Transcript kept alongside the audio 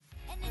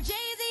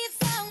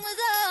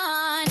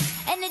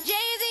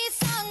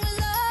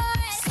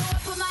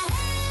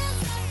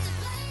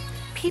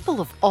People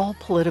of all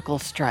political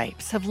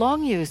stripes have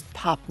long used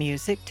pop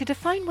music to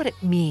define what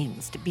it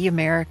means to be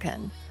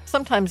American.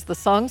 Sometimes the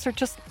songs are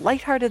just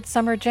lighthearted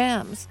summer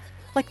jams,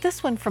 like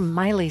this one from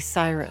Miley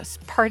Cyrus,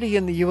 Party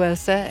in the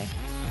USA.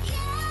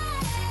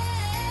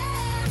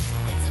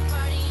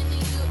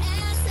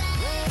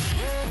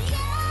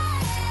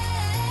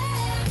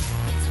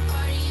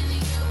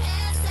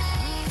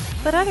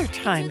 But other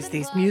times,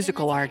 these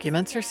musical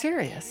arguments are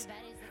serious.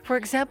 For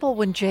example,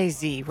 when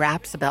Jay-Z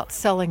raps about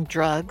selling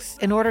drugs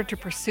in order to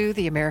pursue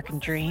the American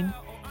dream,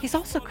 he's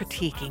also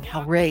critiquing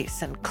how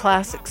race and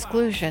class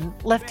exclusion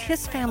left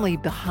his family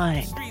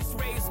behind. Streets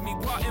raised me,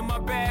 brought in my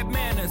bad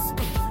manners.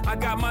 I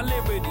got my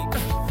liberty,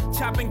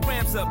 chopping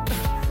grams up.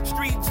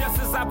 Street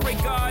justice, I pray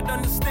God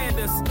understand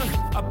us.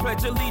 I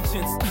pledge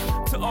allegiance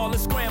to all the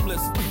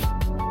scramblers.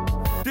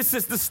 This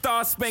is the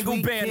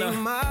Star-Spangled Banner.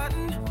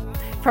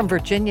 From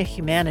Virginia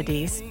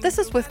Humanities, this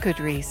is With Good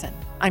Reason.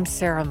 I'm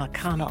Sarah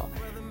McConnell.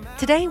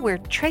 Today, we're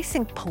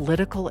tracing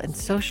political and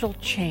social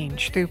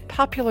change through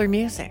popular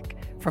music,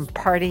 from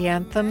party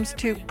anthems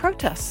to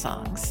protest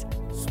songs.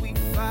 Sweet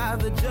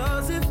Father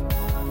Joseph,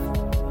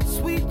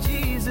 sweet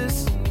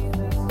Jesus,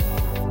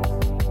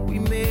 we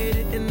made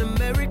it in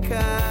America.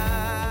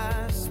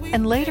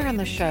 And later in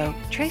the show,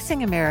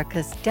 tracing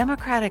America's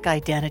democratic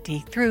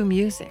identity through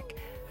music,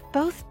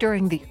 both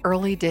during the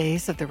early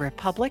days of the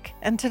Republic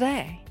and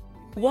today.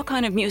 What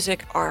kind of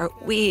music are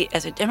we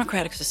as a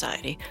democratic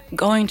society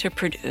going to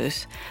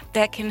produce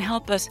that can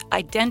help us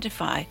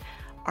identify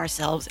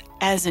ourselves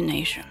as a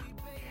nation?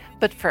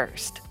 But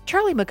first,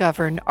 Charlie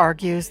McGovern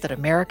argues that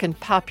American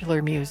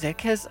popular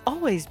music has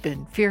always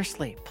been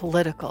fiercely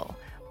political.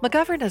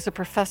 McGovern is a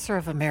professor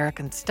of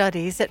American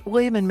Studies at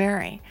William &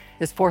 Mary.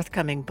 His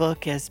forthcoming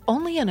book is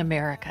Only in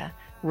America: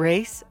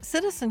 Race,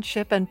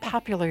 Citizenship, and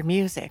Popular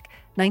Music,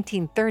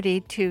 1930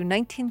 to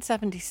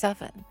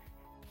 1977.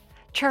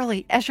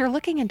 Charlie, as you're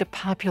looking into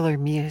popular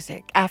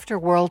music after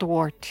World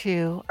War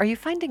II, are you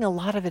finding a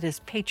lot of it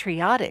is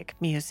patriotic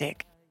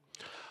music?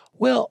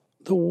 Well,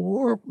 the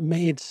war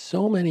made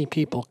so many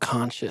people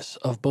conscious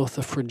of both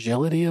the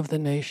fragility of the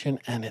nation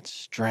and its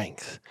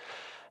strength.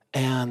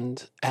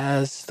 And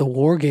as the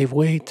war gave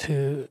way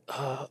to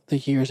the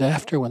years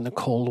after, when the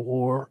Cold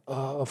War,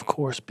 of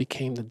course,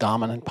 became the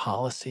dominant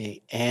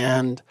policy,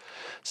 and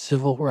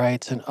civil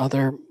rights and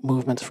other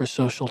movements for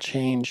social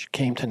change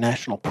came to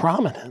national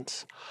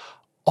prominence,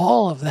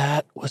 all of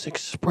that was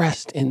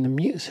expressed in the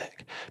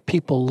music.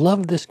 People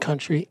loved this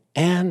country,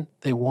 and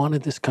they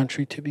wanted this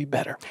country to be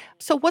better.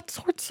 So what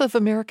sorts of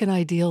American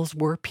ideals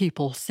were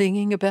people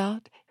singing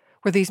about?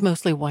 Were these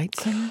mostly white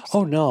singers?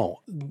 Oh, no.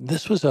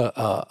 This was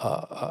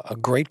a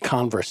great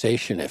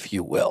conversation, if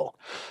you will,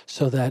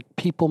 so that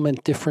people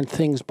meant different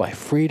things by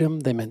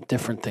freedom. They meant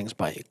different things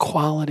by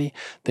equality.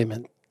 They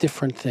meant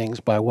different things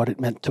by what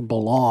it meant to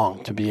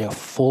belong, to be a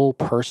full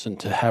person,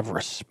 to have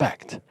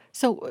respect.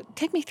 So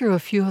take me through a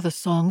few of the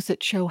songs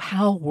that show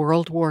how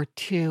World War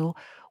II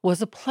was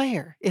a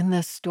player in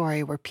this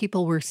story, where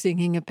people were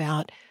singing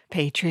about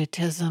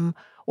patriotism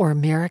or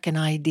American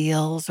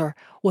ideals or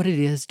what it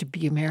is to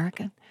be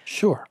American.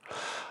 Sure.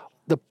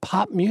 The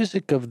pop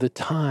music of the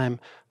time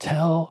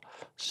tell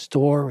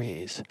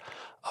stories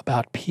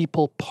about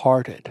people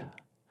parted,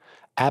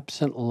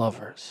 absent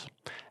lovers.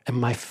 And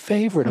my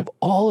favorite of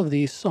all of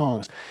these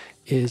songs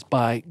is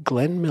by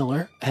Glenn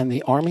Miller and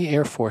the Army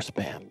Air Force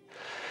Band.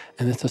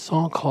 And it's a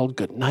song called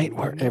Good Night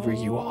Wherever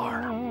You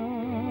Are.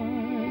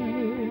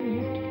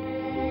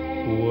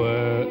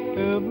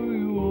 Wherever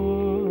you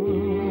are,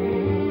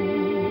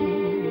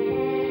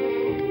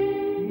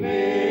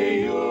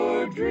 may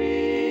your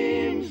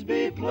dreams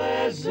be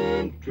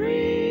pleasant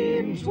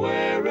dreams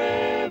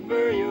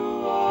wherever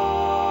you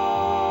are.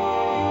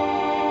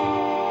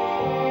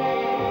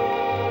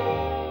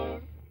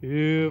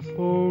 If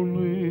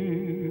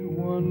only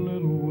one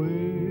little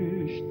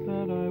wish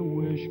that I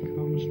wish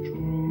comes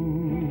true,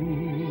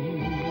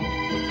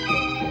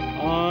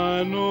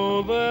 I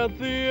know that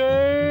the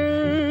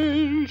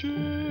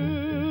angels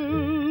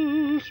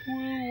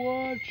will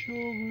watch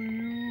over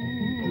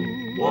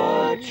you.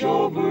 Watch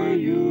over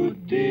you,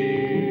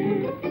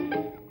 dear.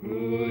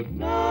 Good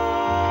night,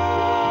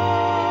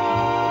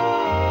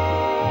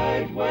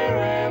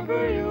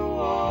 wherever you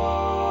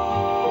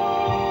are.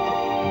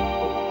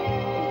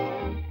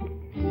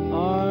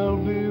 I'll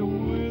be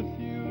with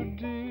you,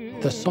 dear.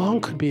 The song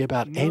could be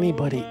about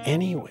anybody,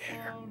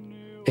 anywhere,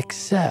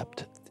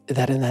 except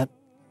that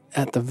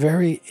at the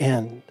very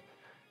end,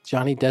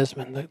 Johnny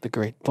Desmond, the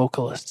great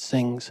vocalist,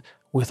 sings,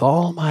 "With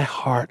all my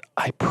heart,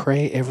 I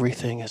pray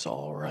everything is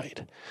all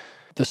right."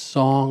 The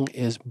song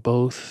is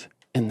both,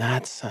 in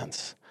that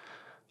sense,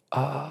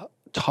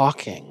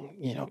 talking,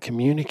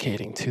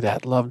 communicating to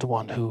that loved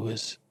one who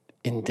is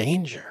in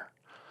danger,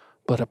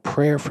 but a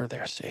prayer for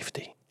their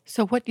safety.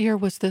 So what year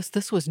was this?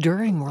 This was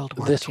during World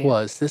War II.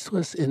 This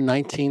was in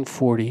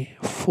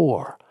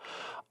 1944.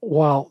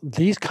 While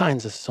these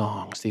kinds of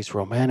songs, these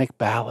romantic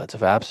ballads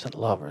of absent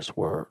lovers,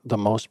 were the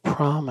most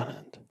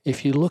prominent,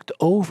 if you looked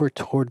over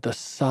toward the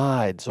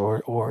sides,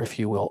 or if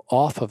you will,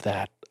 off of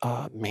that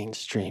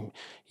mainstream,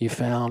 you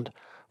found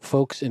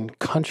folks in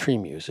country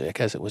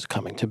music, as it was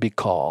coming to be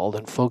called,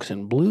 and folks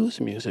in blues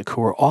music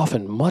who were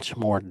often much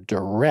more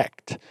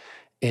direct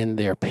in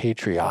their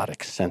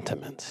patriotic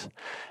sentiments.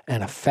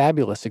 And a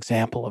fabulous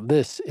example of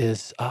this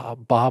is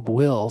Bob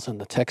Wills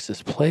and the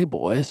Texas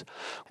Playboys.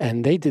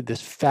 And they did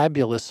this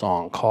fabulous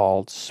song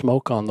called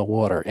Smoke on the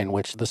Water, in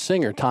which the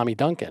singer, Tommy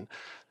Duncan,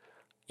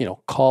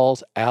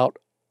 calls out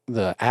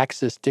the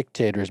Axis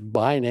dictators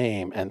by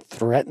name and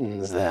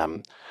threatens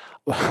them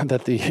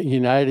that the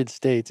United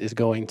States is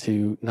going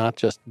to not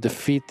just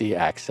defeat the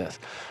Axis,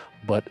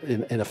 but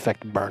in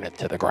effect burn it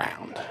to the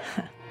ground.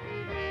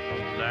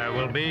 There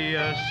will be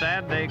a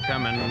sad day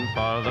coming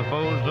for the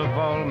foes of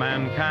all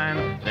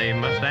mankind. They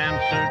must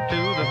answer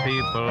to the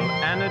people,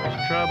 and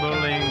it's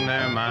troubling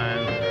their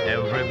minds.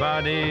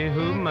 Everybody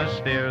who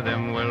must fear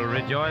them will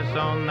rejoice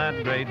on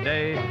that great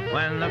day,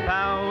 when the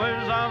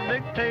powers of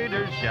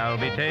dictators shall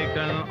be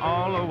taken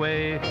all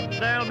away.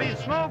 There'll be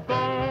smoke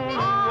on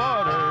the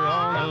water,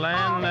 on the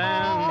land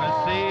and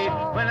the sea,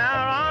 when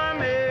our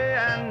army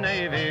and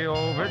navy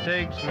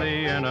overtakes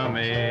the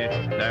enemy.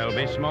 There'll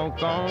be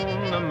smoke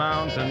on the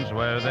mountains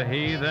where the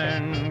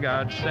heathen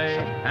gods stay,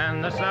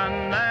 and the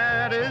sun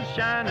that is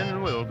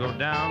shining will go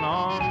down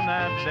on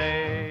that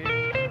day.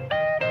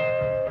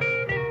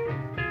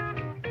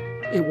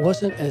 It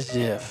wasn't as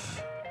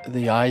if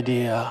the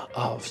idea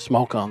of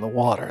smoke on the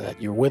water,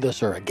 that you're with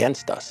us or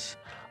against us,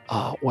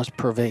 was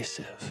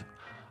pervasive.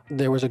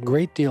 There was a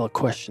great deal of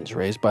questions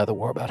raised by the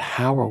war about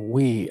how are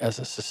we as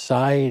a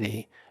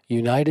society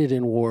united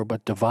in war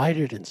but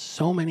divided in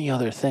so many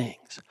other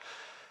things.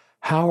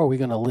 How are we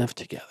going to live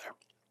together?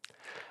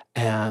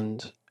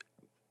 And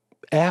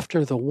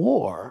after the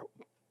war,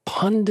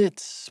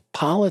 pundits,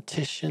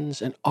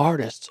 politicians, and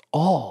artists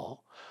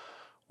all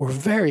were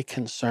very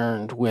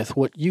concerned with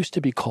what used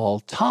to be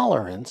called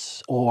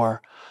tolerance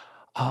or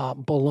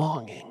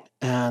belonging.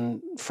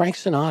 And Frank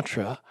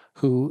Sinatra,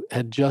 who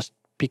had just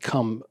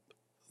become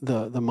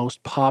the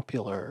most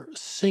popular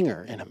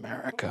singer in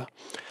America,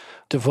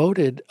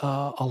 devoted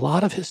a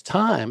lot of his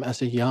time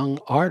as a young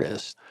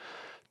artist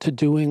to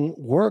doing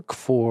work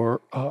for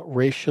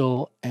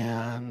racial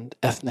and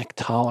ethnic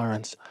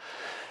tolerance.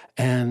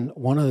 And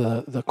one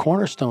of the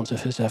cornerstones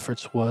of his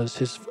efforts was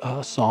his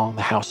song,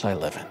 The House I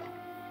Live In.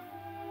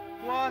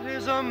 What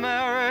is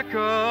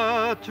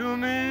America to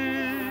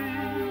me?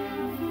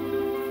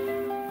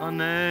 A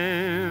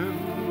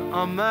name,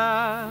 a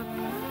map,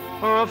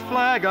 or a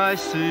flag I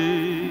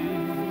see,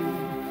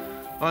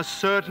 a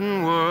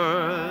certain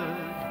word,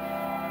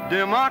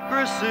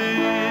 democracy.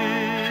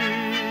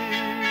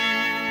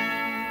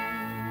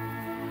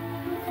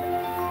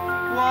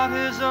 What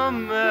is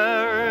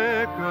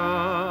America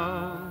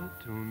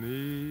to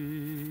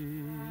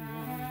me?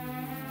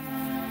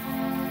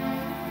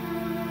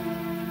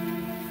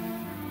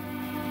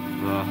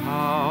 The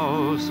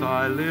house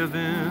I live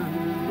in,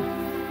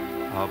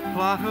 a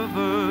plot of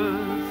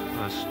earth,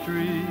 a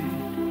street,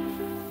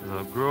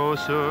 the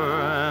grocer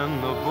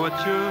and the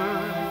butcher,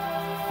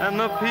 and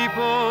the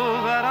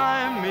people that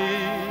I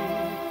meet,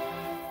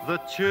 the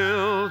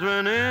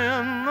children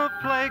in the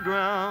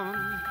playground,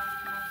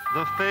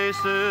 the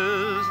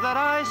faces that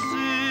I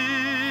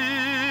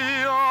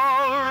see,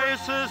 all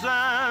races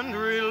and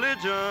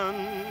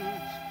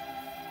religions,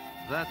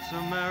 that's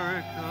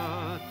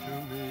America to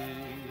me.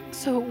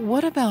 So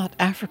what about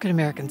African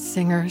American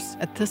singers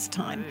at this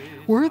time?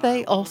 Were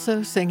they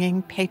also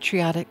singing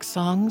patriotic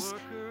songs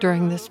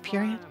during this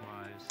period?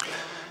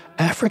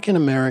 African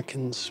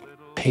Americans'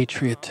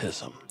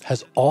 patriotism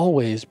has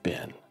always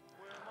been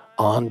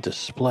on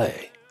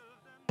display.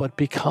 But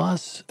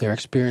because their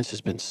experience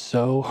has been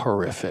so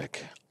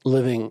horrific,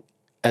 living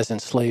as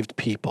enslaved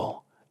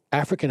people,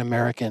 African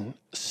American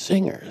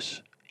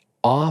singers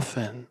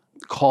often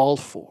called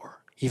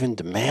for, even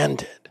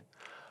demanded,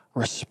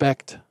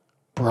 respect,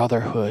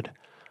 brotherhood,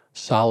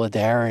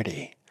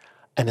 solidarity,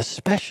 and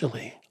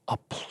especially a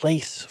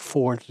place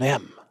for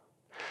them.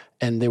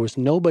 And there was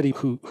nobody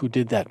who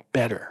did that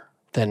better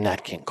than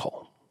Nat King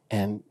Cole.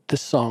 And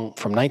this song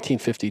from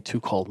 1952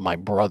 called My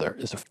Brother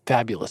is a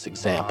fabulous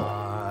example.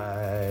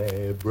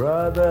 My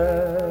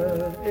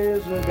brother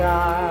is a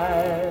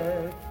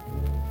guy,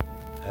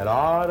 an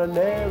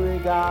ordinary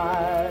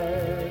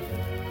guy,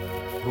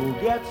 who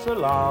gets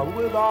along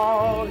with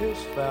all his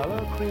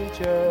fellow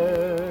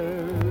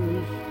creatures.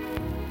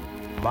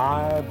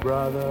 My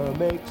brother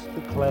makes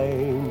the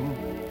claim,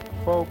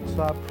 folks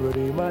are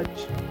pretty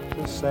much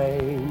the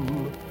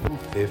same, and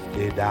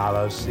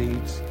 $50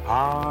 seats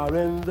are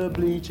in the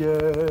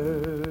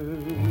bleachers.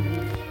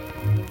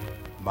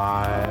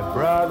 My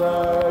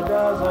brother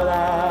doesn't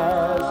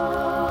ask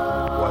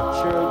what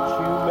church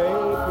you may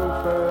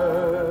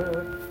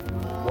prefer,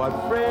 what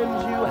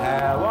friends you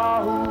have,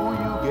 or who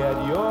you get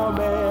your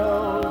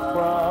mail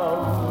from.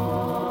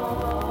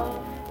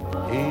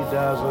 He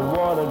doesn't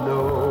want to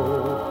know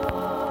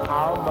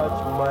how much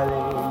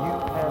money you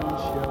can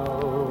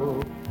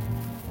show,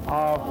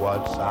 or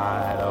what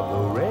side of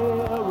the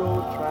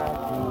railroad track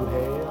you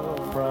hail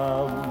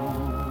from.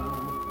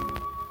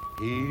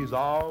 He's was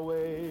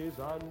always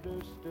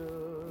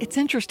understood. It's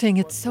interesting.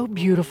 It's so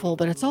beautiful,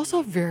 but it's also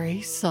a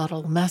very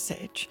subtle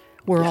message.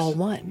 We're all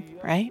one,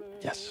 right?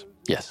 Yes,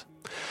 yes.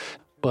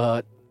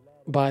 But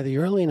by the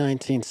early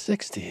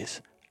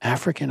 1960s,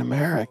 African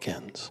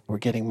Americans were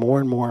getting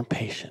more and more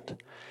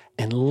impatient.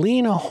 And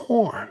Lena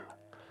Horne,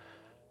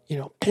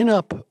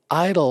 pinup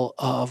idol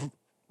of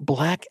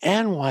black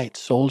and white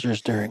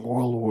soldiers during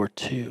World War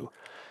II,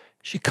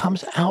 she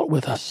comes out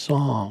with a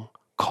song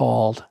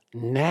called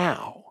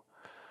Now.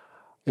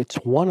 It's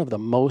one of the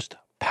most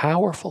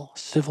powerful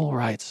civil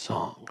rights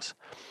songs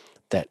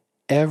that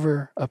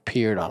ever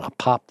appeared on a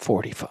Pop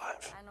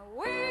 45. And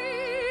we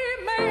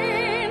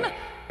mean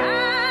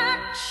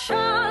action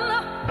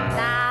now.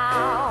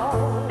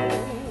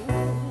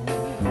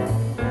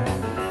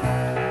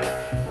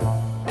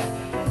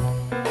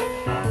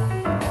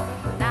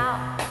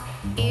 Now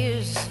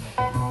is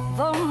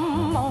the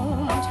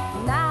moment.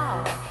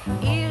 Now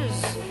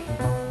is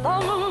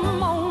the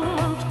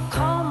moment.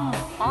 Come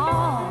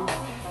on.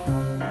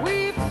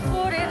 We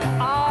put it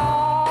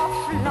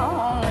off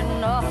long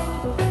enough.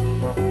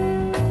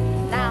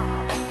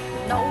 Now,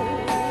 no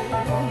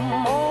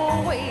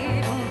more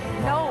waiting,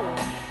 no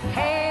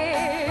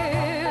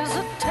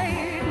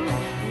hesitating.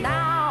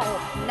 Now,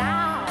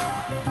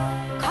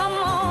 come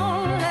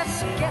on,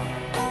 let's get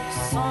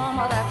some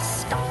of that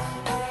stuff.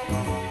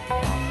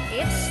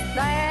 It's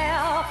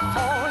there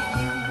for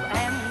you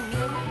and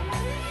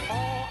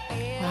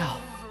me. Wow.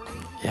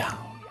 Yeah.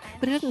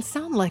 But it doesn't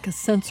sound like a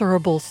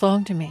censorable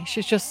song to me.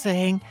 She's just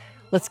saying,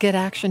 let's get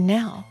action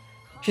now.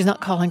 She's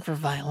not calling for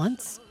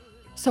violence.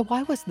 So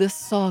why was this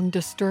song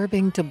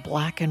disturbing to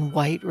black and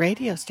white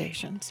radio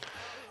stations?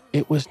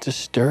 It was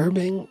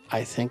disturbing,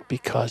 I think,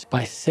 because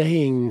by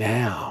saying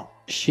now,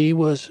 she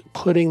was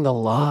putting the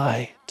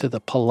lie to the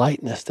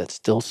politeness that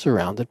still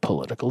surrounded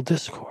political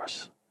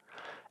discourse.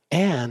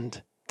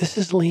 And this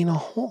is Lena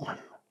Horne.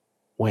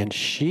 When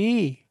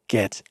she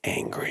gets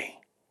angry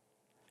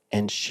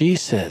and she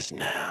says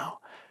now,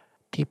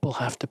 people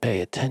have to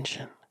pay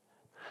attention.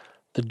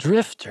 The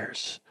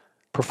Drifters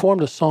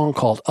performed a song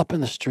called Up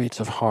in the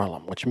Streets of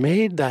Harlem, which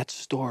made that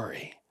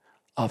story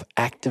of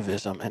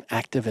activism and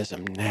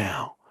activism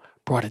now,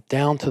 brought it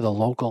down to the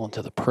local and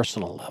to the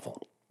personal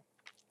level.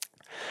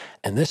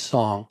 And this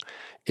song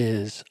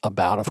is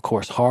about, of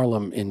course,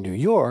 Harlem in New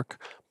York,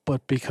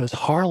 but because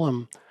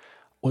Harlem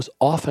was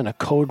often a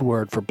code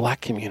word for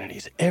black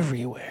communities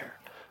everywhere,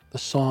 the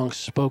song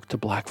spoke to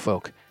black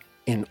folk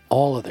in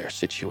all of their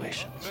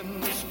situations.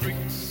 In the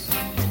streets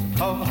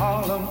of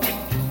Harlem,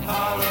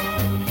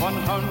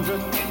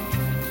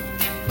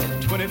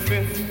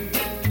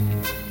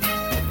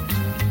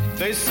 125th.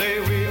 They say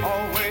we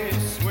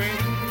always swing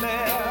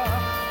there.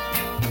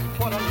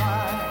 What a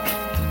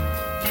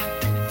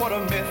lie, what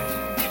a myth.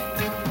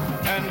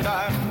 And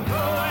I'm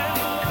going to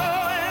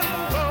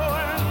tell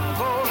her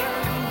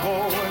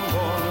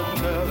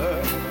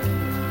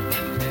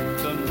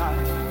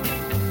tonight.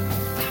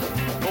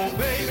 Oh,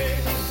 baby,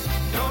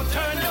 don't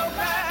turn your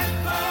back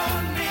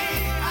on me.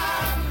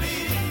 I'm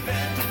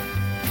leaving.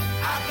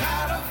 I've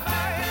got to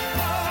fight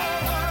for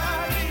what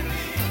I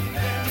believe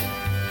in.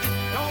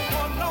 Don't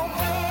want no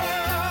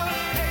more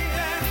hate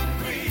and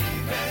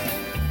grieving.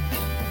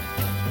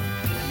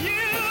 You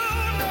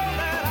know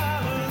that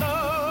I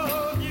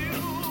love you.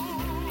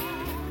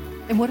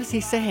 And what is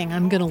he saying?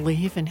 I'm going to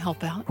leave and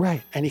help out?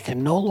 Right. And he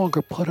can no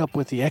longer put up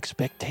with the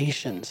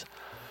expectations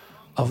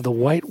of the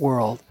white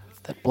world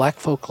that black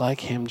folk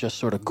like him just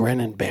sort of grin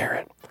and bear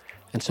it.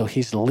 And so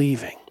he's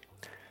leaving.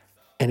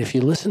 And if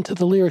you listen to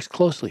the lyrics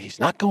closely, he's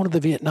not going to the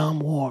Vietnam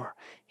War.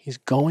 He's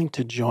going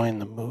to join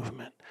the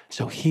movement.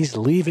 So he's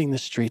leaving the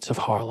streets of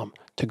Harlem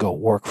to go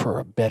work for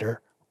a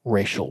better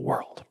racial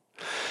world.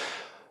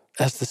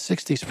 As the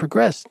 60s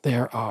progressed,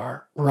 there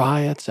are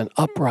riots and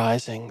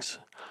uprisings,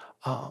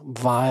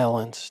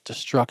 violence,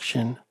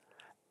 destruction,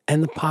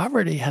 and the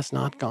poverty has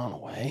not gone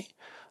away.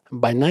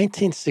 By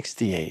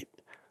 1968,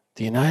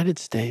 the United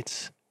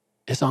States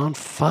is on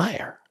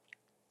fire.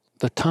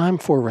 The time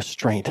for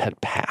restraint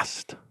had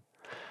passed.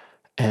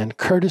 And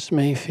Curtis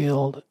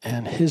Mayfield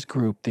and his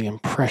group, The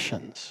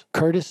Impressions,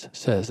 Curtis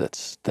says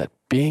that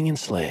being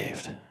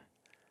enslaved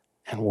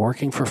and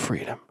working for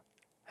freedom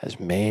has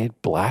made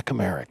black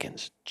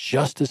Americans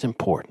just as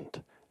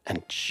important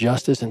and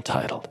just as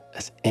entitled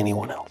as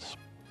anyone else.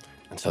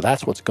 And so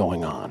that's what's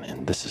going on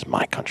in This Is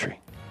My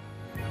Country.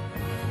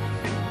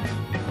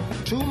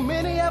 Too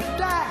many have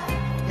died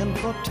in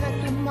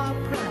protecting my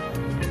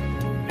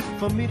pride,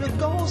 for me to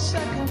go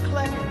second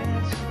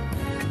class.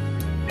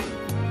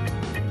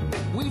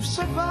 We've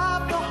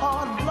survived a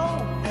hard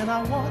blow, and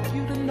I want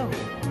you to know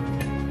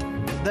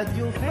that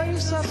you'll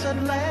face us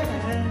at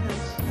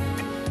last.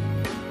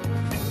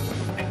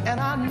 And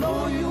I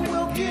know you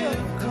will give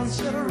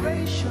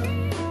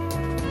consideration.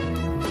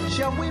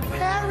 Shall we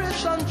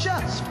perish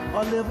unjust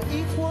or live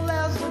equal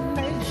as a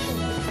nation?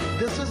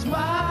 This is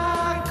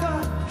my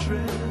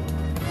country.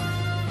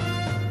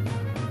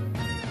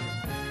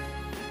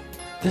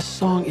 This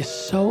song is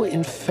so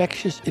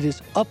infectious, it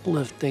is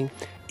uplifting,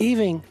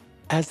 even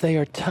as they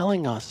are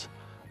telling us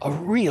a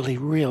really,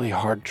 really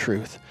hard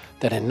truth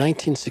that in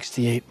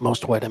 1968,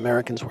 most white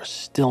Americans were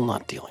still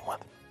not dealing with.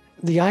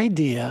 The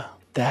idea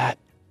that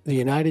the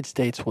United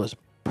States was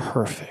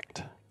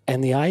perfect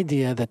and the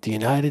idea that the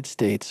United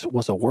States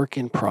was a work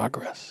in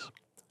progress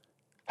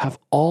have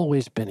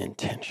always been in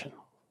tension.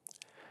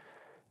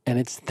 And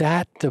it's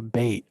that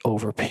debate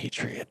over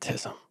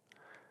patriotism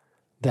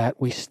that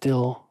we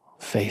still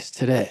face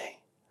today.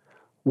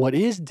 What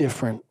is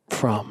different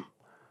from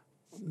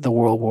the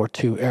World War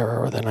II era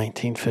or the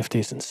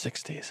 1950s and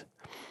 60s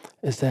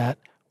is that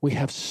we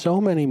have so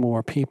many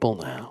more people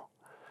now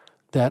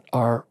that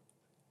are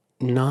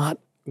not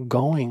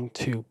going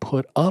to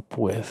put up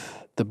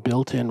with the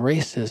built-in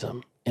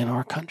racism in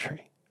our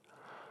country.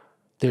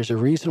 There's a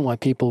reason why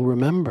people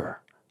remember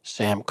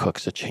Sam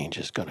Cooke's A Change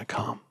Is Gonna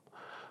Come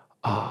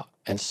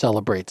and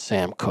celebrate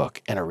Sam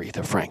Cooke and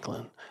Aretha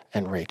Franklin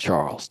and Ray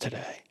Charles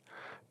today,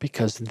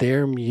 because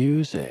their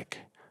music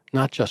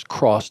not just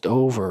crossed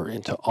over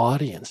into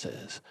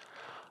audiences,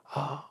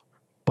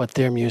 but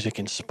their music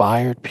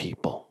inspired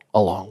people,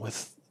 along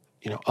with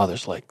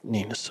others like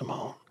Nina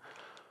Simone,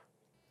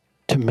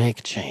 to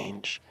make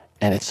change,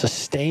 and it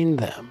sustained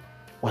them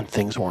when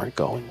things weren't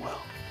going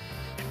well.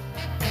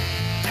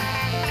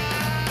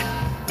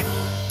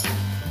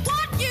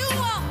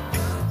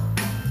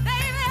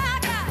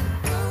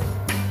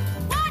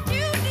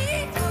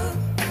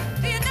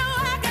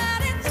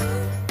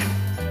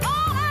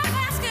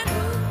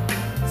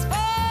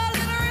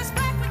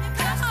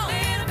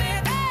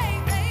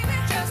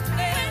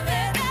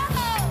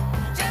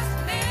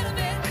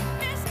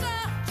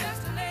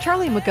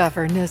 Charlie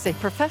McGovern is a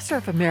professor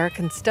of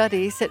American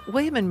Studies at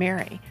William &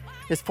 Mary.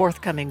 His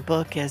forthcoming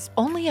book is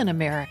Only in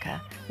America: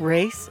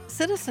 Race,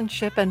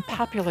 Citizenship, and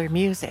Popular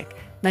Music,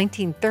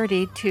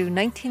 1930 to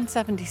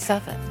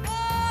 1977.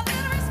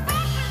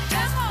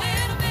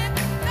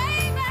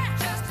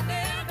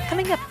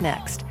 Coming up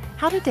next,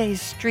 how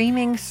today's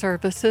streaming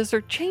services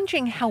are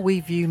changing how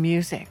we view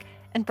music,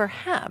 and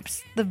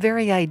perhaps the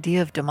very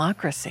idea of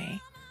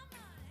democracy.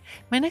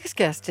 My next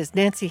guest is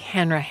Nancy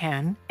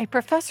Hanrahan, a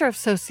professor of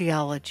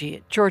sociology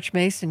at George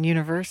Mason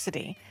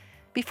University.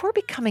 Before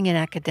becoming an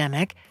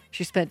academic,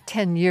 she spent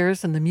 10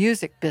 years in the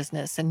music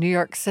business in New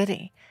York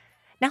City.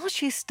 Now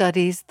she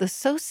studies the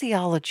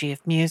sociology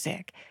of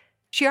music.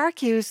 She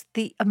argues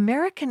the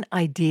American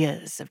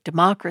ideas of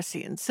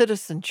democracy and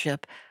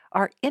citizenship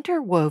are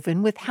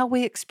interwoven with how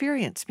we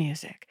experience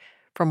music,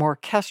 from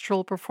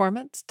orchestral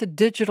performance to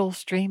digital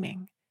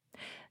streaming.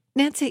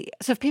 Nancy,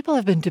 so people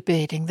have been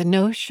debating the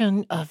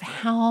notion of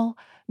how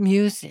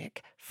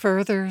music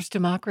furthers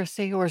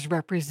democracy or is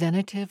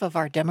representative of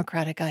our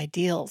democratic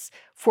ideals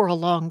for a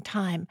long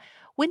time.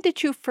 When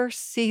did you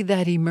first see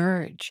that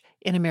emerge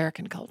in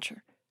American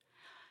culture?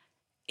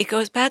 It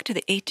goes back to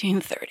the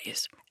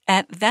 1830s.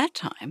 At that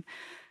time,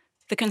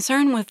 the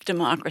concern with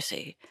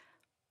democracy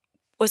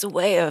was a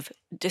way of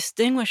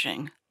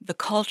distinguishing the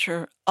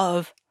culture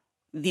of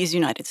these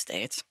United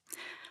States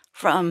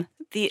from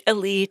the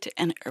elite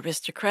and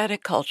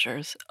aristocratic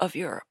cultures of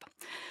Europe.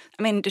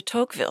 I mean, de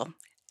Tocqueville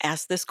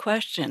asked this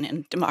question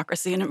in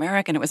Democracy in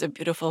America, and it was a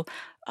beautiful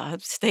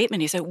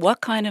statement. He said,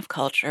 what kind of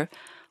culture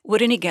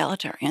would an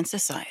egalitarian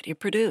society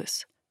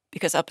produce?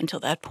 Because up until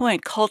that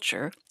point,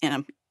 culture, and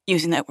I'm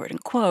using that word in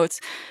quotes,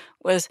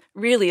 was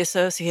really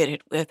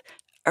associated with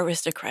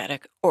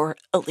aristocratic or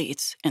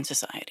elites in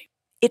society.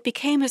 It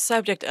became a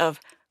subject of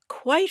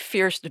quite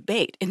fierce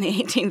debate in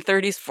the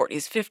 1830s,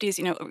 40s,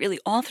 50s, really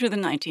all through the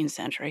 19th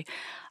century.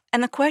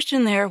 And the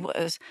question there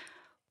was,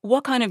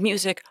 what kind of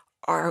music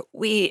are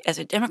we as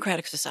a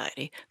democratic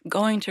society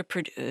going to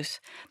produce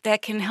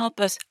that can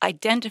help us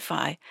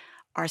identify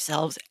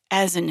ourselves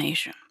as a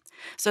nation?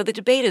 So the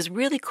debate is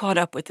really caught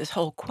up with this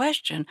whole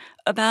question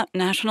about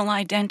national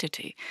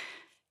identity.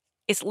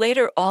 It's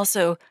later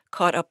also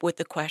caught up with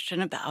the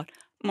question about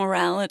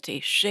morality,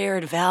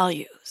 shared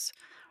values.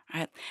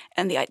 Right?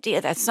 And the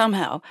idea that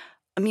somehow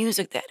a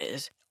music that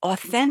is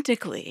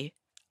authentically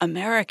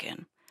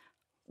American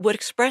would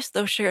express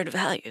those shared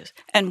values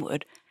and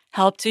would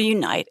help to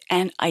unite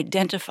and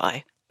identify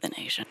the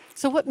nation.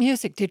 So what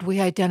music did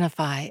we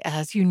identify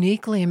as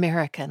uniquely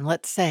American,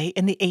 let's say,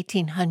 in the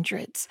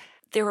 1800s?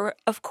 There were,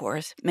 of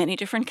course, many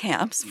different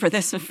camps for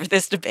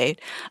this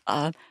debate.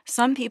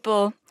 Some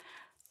people,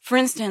 for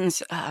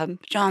instance,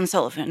 John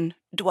Sullivan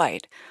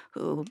Dwight,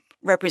 who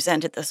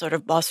represented the sort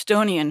of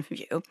Bostonian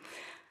view,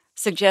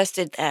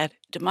 suggested that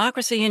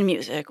democracy in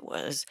music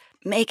was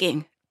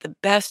making the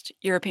best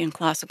European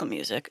classical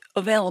music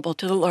available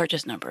to the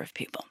largest number of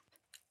people.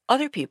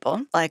 Other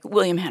people, like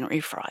William Henry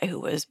Fry, who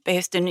was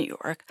based in New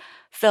York,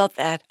 felt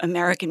that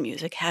American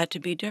music had to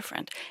be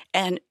different.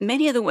 And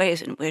many of the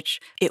ways in which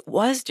it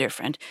was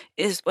different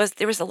was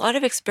there was a lot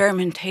of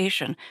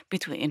experimentation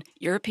between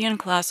European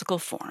classical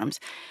forms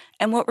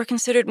and what were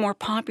considered more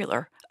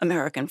popular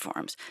American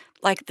forms,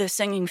 like the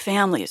singing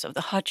families of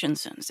the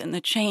Hutchinsons and the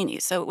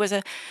Cheneys. So it was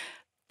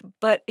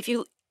but if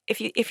you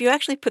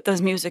actually put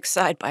those musics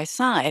side by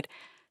side,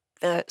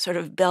 the sort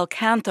of bel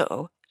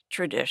canto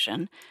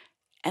tradition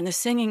and the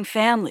singing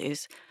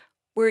families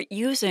were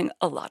using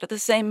a lot of the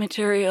same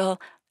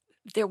material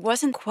there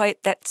wasn't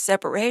quite that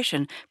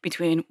separation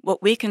between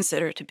what we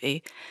consider to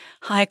be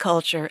high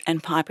culture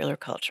and popular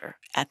culture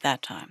at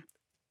that time.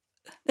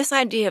 This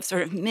idea of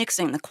sort of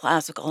mixing the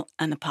classical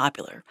and the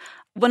popular,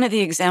 one of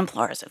the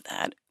exemplars of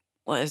that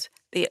was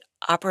the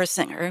opera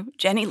singer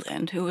Jenny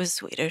Lind, who was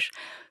Swedish,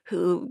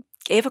 who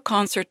gave a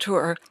concert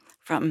tour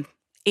from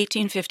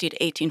 1850 to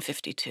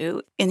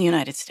 1852 in the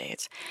United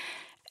States.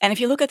 And if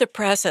you look at the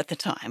press at the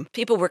time,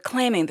 people were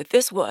claiming that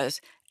this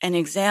was an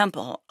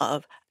example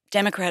of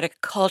democratic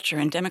culture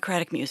and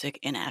democratic music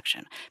in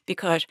action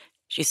because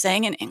she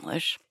sang in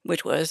English,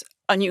 which was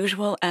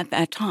unusual at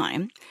that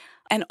time,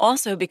 and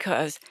also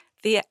because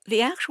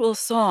the actual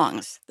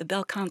songs, the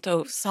bel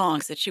canto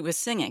songs that she was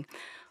singing,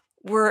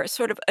 were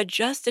sort of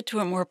adjusted to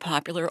a more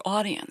popular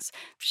audience.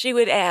 She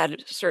would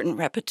add certain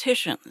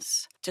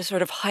repetitions to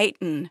sort of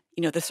heighten,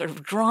 the sort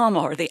of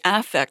drama or the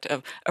affect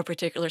of a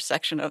particular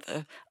section of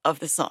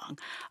the song.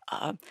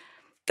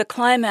 The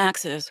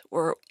climaxes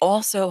were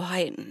also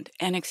heightened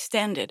and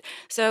extended.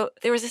 So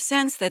there was a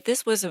sense that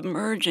this was a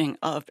merging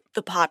of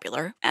the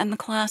popular and the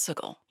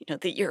classical,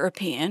 the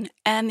European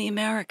and the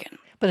American.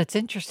 But it's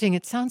interesting.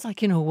 It sounds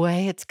like, in a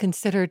way, it's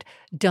considered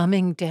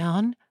dumbing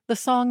down the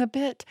song a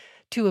bit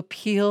to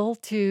appeal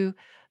to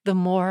the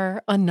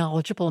more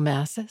unknowledgeable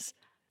masses.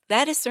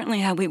 That is certainly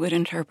how we would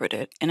interpret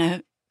it in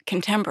a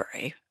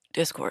contemporary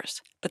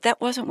discourse. But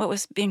that wasn't what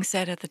was being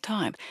said at the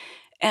time.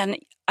 And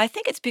I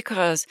think it's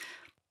because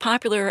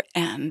popular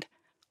and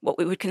what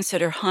we would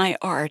consider high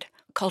art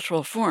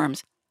cultural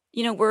forms,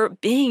 were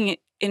being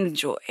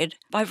enjoyed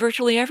by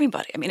virtually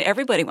everybody. I mean,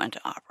 everybody went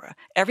to opera.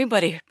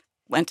 Everybody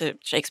went to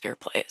Shakespeare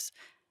plays.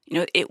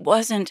 It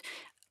wasn't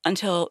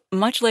until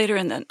much later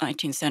in the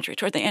 19th century,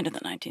 toward the end of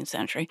the 19th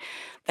century,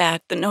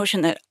 that the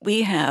notion that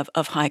we have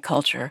of high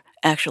culture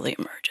actually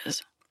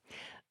emerges.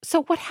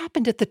 So what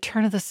happened at the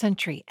turn of the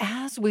century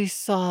as we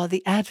saw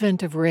the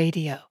advent of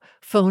radio,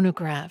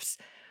 phonographs?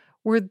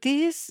 Were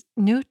these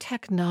new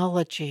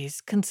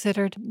technologies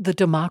considered the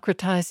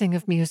democratizing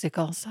of music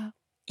also?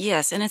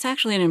 Yes, and it's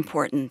actually an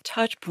important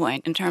touch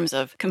point in terms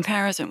of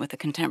comparison with the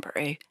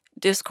contemporary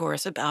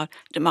discourse about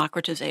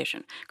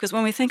democratization. Because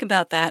when we think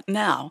about that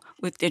now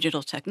with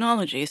digital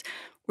technologies,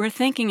 we're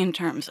thinking in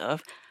terms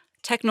of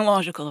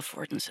technological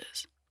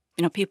affordances.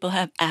 People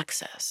have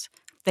access.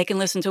 They can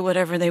listen to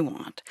whatever they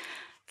want.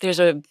 There's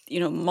a,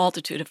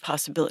 multitude of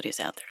possibilities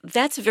out there.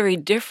 That's a very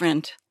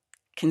different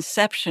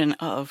conception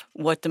of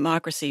what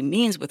democracy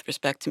means with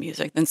respect to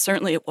music than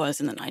certainly it was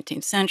in the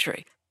 19th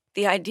century.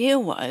 The idea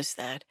was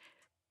that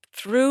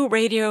through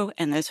radio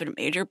and the sort of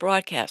major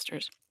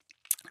broadcasters,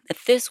 that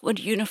this would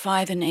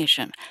unify the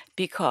nation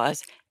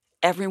because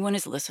everyone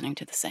is listening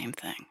to the same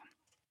thing.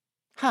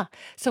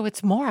 So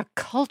it's more a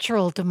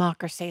cultural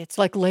democracy. It's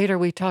like later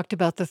we talked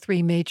about the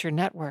three major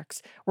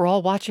networks. We're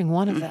all watching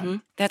one of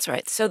them. That's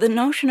right. So the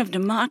notion of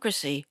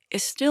democracy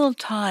is still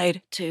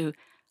tied to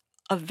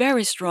a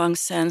very strong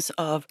sense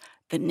of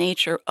the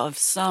nature of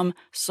some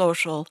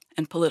social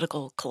and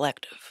political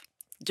collective.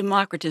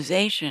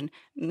 Democratization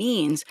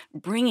means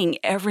bringing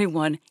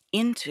everyone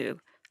into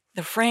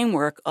the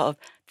framework of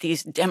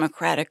these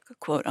democratic,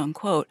 quote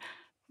unquote,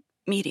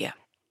 media.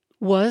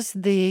 Was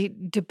the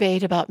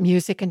debate about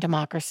music and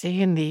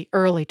democracy in the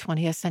early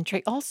 20th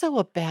century also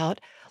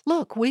about,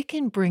 look, we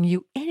can bring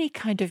you any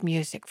kind of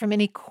music from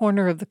any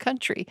corner of the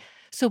country,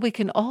 so we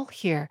can all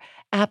hear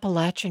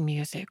Appalachian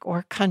music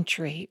or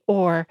country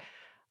or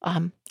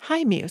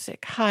high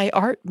music, high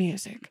art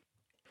music?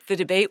 The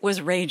debate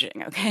was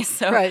raging, okay?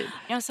 So, Right.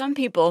 Some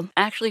people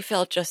actually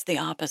felt just the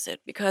opposite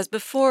because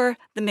before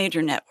the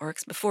major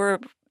networks, before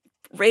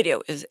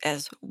radio is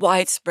as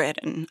widespread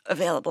and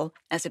available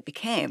as it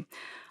became,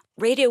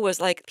 radio was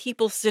like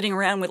people sitting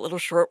around with little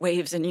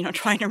shortwaves and,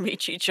 trying to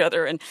reach each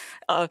other. And,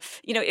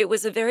 it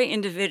was a very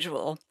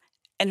individual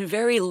and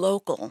very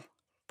local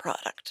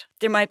product.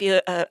 There might be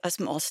a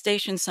small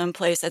station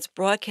someplace that's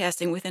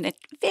broadcasting within a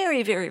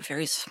very, very,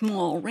 very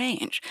small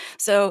range.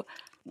 So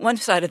one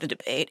side of the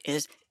debate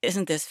is,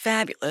 isn't this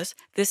fabulous?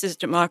 This is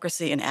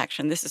democracy in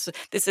action. This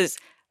is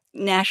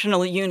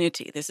national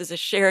unity. This is a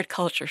shared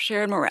culture,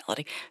 shared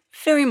morality,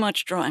 very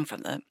much drawing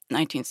from the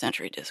 19th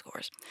century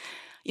discourse.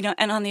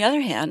 And on the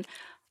other hand,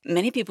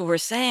 many people were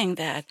saying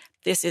that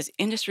this is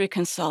industry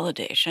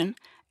consolidation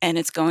and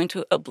it's going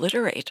to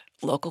obliterate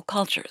local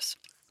cultures.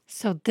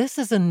 So this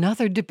is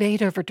another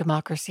debate over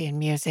democracy in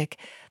music.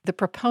 The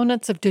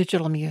proponents of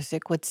digital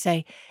music would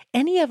say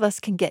any of us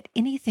can get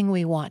anything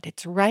we want.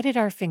 It's right at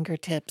our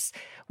fingertips.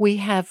 We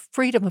have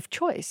freedom of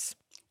choice.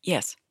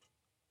 Yes.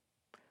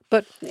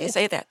 But they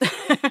say that.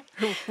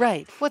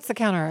 Right. What's the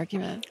counter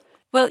argument?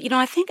 Well,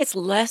 I think it's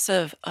less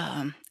of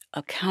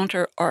a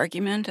counter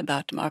argument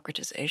about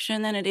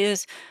democratization than it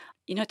is,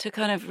 to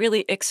kind of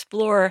really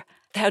explore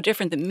how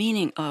different the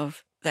meaning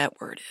of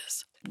that word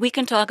is. We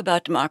can talk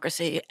about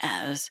democracy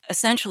as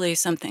essentially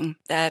something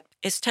that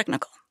is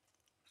technical.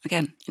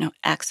 Again,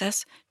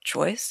 access,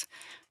 choice,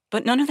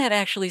 but none of that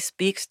actually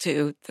speaks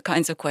to the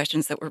kinds of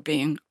questions that were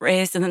being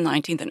raised in the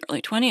 19th and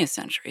early 20th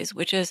centuries,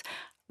 which is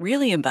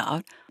really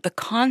about the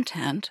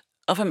content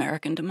of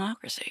American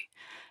democracy.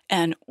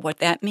 and what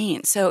that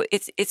means. So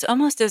it's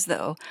almost as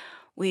though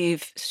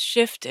we've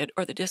shifted,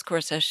 or the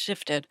discourse has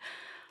shifted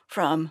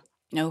from,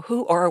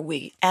 who are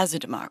we as a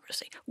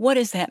democracy? What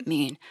does that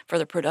mean for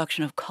the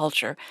production of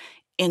culture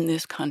in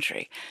this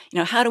country?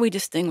 How do we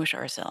distinguish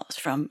ourselves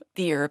from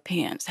the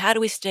Europeans? How do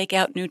we stake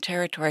out new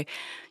territory,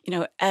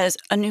 as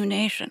a new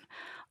nation?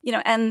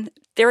 And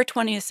there are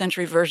 20th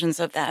century versions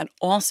of that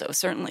also,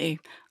 certainly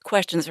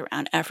questions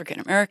around African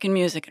American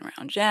music and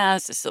around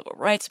jazz, the civil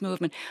rights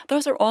movement.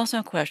 Those are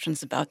also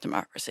questions about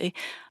democracy.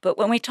 But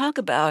when we talk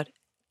about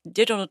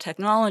digital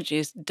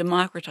technologies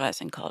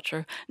democratizing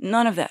culture,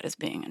 none of that is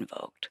being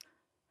invoked.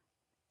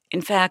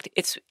 In fact,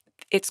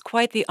 it's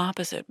quite the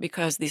opposite,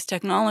 because these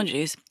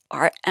technologies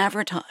are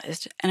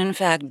advertised and, in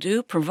fact,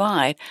 do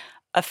provide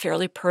a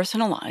fairly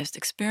personalized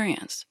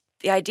experience.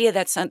 The idea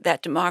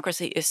that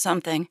democracy is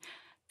something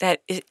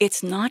that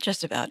it's not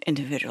just about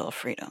individual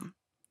freedom.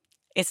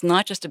 It's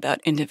not just about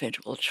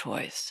individual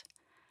choice.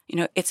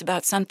 It's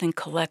about something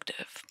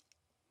collective,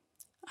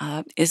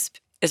 is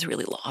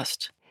really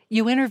lost.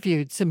 You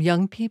interviewed some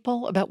young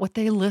people about what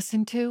they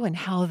listen to and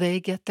how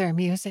they get their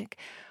music.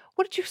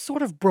 What did you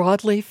sort of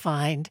broadly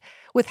find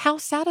with how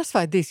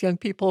satisfied these young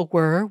people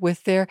were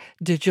with their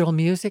digital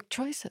music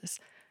choices?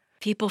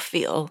 People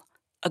feel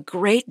a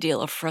great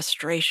deal of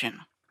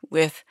frustration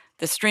with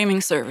the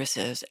streaming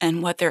services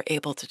and what they're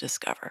able to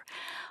discover.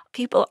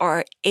 People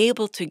are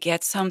able to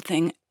get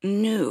something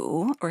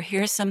new or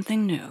hear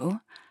something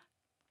new,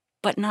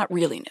 but not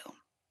really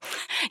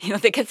new.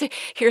 They get to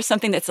hear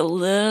something that's a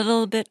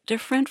little bit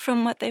different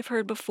from what they've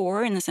heard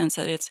before, in the sense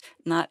that it's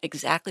not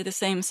exactly the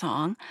same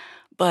song.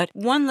 But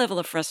one level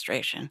of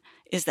frustration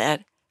is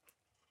that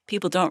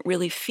people don't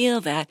really feel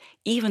that,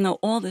 even though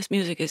all this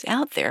music is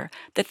out there,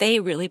 that they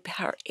really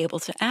are able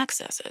to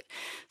access it,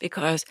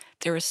 because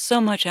there is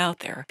so much out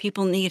there.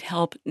 People need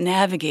help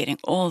navigating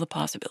all the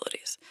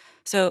possibilities.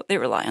 So they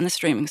rely on the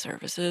streaming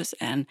services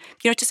and,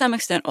 to some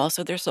extent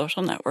also their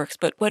social networks.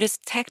 But what is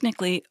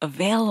technically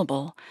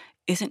available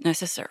isn't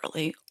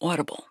necessarily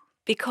audible,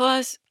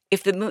 because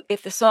if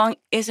the song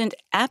isn't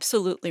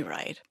absolutely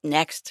right,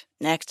 next,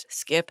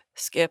 skip.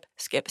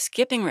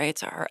 Skipping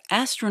rates are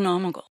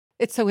astronomical.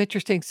 It's so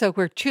interesting. So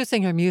we're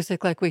choosing our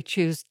music like we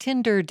choose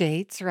Tinder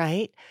dates,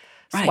 right?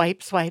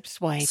 Right. Swipe.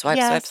 Swipe.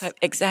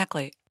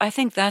 Exactly. I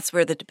think that's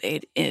where the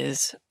debate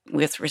is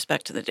with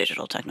respect to the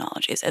digital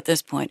technologies. At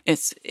this point,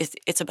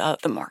 it's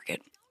about the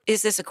market.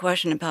 Is this a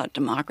question about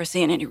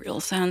democracy in any real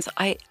sense?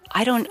 I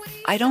don't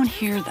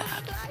hear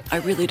that. I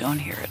really don't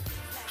hear it.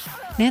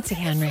 Nancy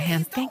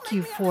Hanrahan, thank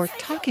you for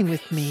talking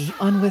with me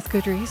on With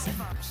Good Reason.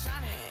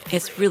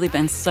 It's really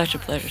been such a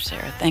pleasure,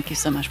 Sarah. Thank you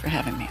so much for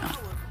having me on.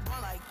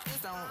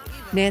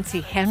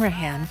 Nancy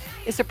Hanrahan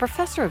is a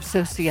professor of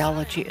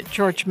sociology at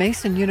George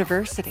Mason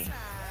University.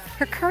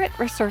 Her current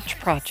research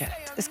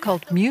project is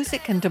called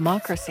Music and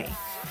Democracy,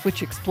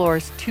 which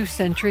explores 2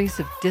 centuries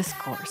of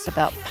discourse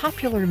about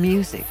popular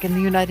music in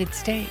the United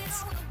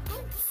States.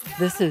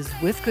 This is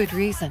With Good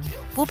Reason.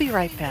 We'll be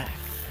right back.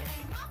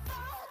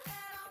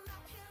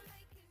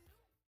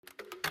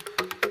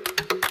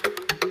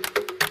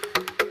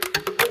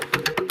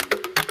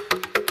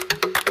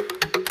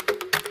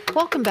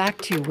 Welcome back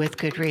to With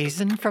Good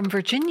Reason from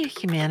Virginia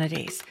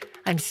Humanities.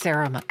 I'm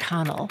Sarah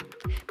McConnell.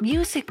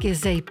 Music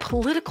is a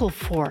political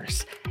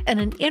force and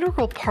an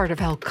integral part of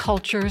how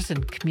cultures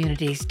and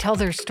communities tell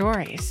their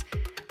stories.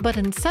 But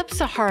in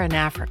sub-Saharan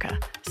Africa,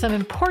 some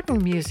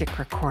important music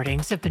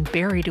recordings have been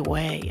buried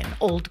away in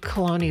old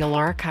colonial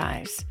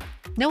archives.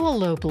 Noah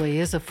Lobley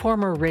is a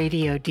former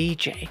radio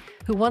DJ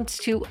who wants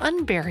to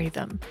unbury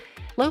them.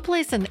 Lobley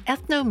is an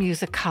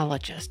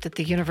ethnomusicologist at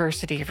the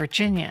University of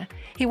Virginia.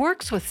 He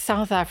works with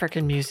South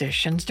African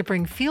musicians to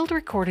bring field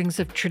recordings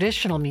of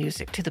traditional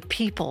music to the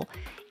people,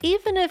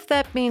 even if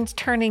that means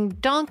turning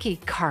donkey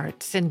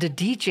carts into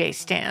DJ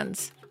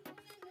stands.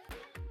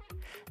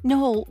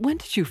 Noel, when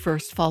did you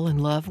first fall in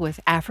love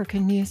with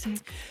African music?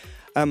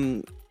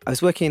 I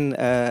was working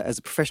as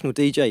a professional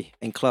DJ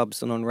in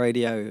clubs and on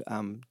radio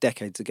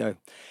decades ago.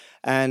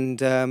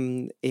 And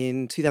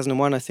in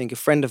 2001, I think, a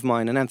friend of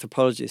mine, an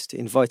anthropologist,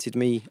 invited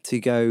me to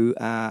go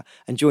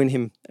and join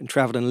him and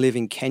travel and live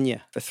in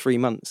Kenya for 3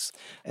 months.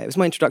 It was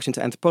my introduction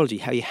to anthropology,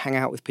 how you hang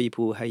out with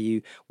people, how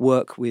you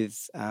work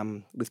with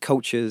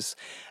cultures.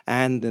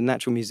 And the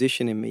natural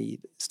musician in me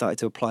started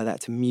to apply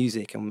that to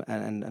music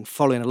and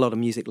following a lot of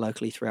music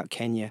locally throughout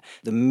Kenya.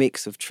 The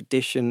mix of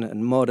tradition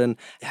and modern,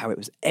 how it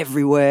was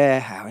everywhere,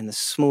 how in the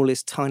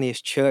smallest,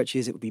 tiniest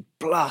churches it would be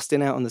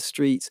blasting out on the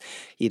streets.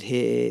 You'd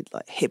hear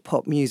like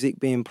hip-hop music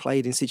being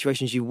played in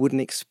situations you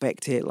wouldn't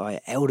expect it,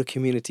 like elder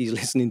communities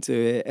listening to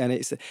it. And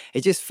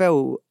it just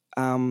felt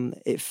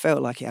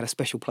like it had a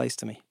special place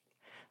to me.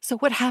 So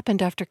what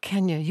happened after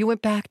Kenya? You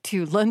went back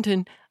to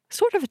London,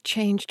 sort of a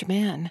changed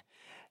man.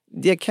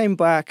 Yeah, came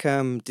back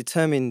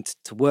determined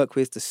to work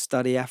with, to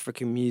study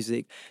African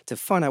music, to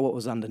find out what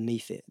was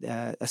underneath it.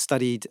 I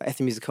studied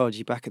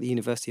ethnomusicology back at the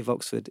University of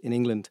Oxford in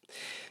England.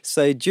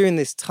 So during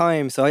this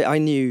time, I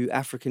knew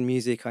African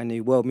music, I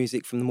knew world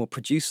music from the more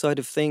produced side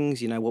of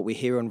things, what we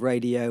hear on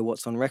radio,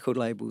 what's on record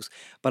labels.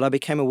 But I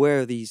became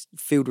aware of these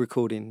field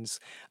recordings,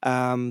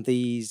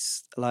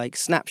 these like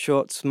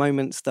snapshots,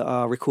 moments that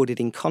are recorded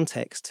in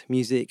context,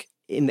 music,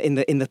 in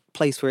the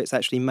place where it's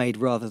actually made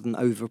rather than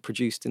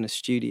overproduced in a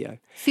studio.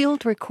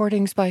 Field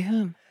recordings by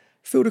whom?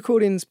 Field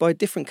recordings by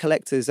different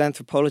collectors,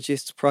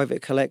 anthropologists,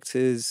 private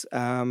collectors.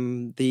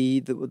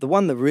 The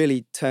one that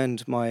really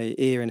turned my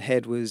ear and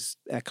head was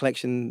a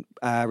collection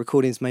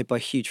recordings made by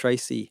Hugh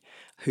Tracy,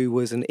 who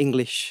was an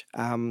English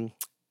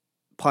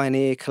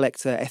pioneer,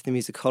 collector,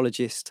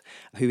 ethnomusicologist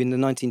who in the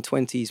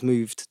 1920s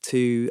moved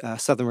to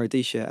southern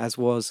Rhodesia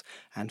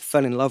and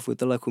fell in love with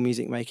the local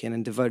music making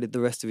and devoted the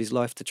rest of his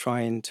life to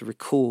trying to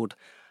record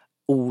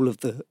all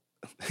of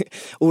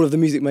the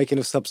music making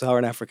of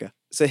sub-Saharan Africa.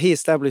 So he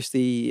established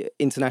the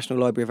International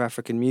Library of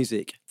African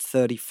Music,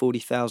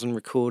 40,000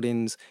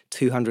 recordings,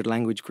 200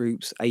 language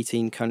groups,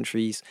 18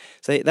 countries.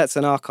 So that's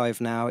an archive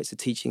now, it's a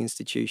teaching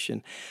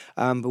institution.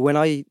 But when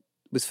I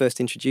was first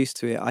introduced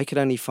to it, I could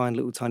only find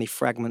little tiny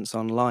fragments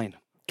online.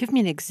 Give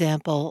me an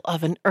example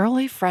of an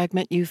early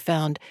fragment you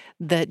found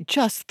that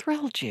just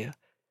thrilled you.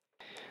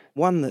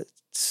 One that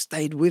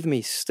stayed with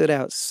me, stood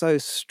out so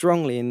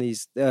strongly in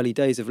these early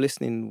days of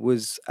listening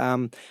was a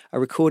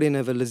recording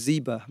of a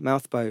Laziba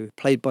mouthbow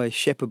played by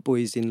shepherd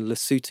boys in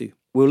Lesotho.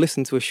 We'll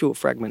listen to a short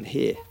fragment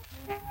here.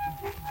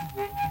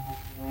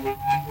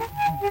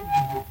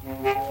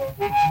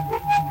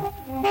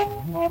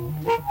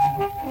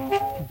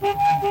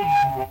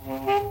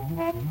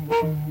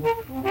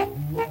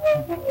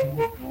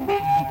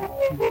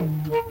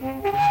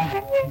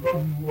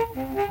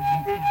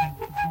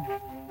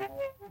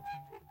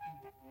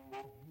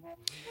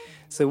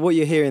 So what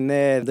you're hearing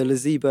there, the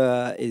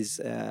Laziba is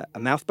a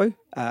mouthbow.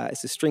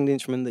 It's a stringed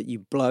instrument that you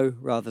blow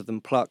rather than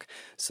pluck.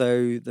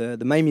 So the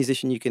main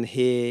musician you can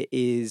hear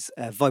is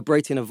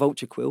vibrating a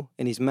vulture quill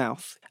in his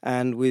mouth,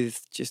 and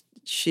with just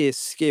sheer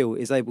skill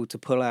is able to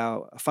pull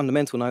out a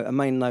fundamental note, a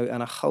main note,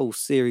 and a whole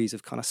series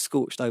of kind of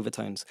scorched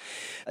overtones.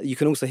 You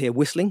can also hear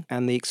whistling,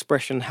 and the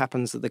expression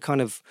happens at the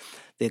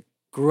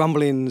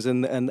grumblings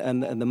and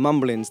the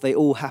mumblings, they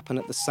all happen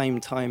at the same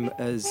time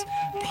as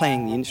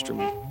playing the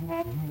instrument.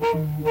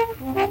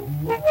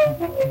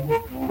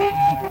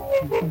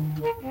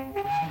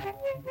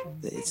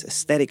 It's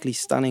aesthetically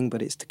stunning,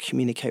 but it's to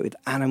communicate with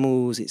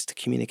animals, it's to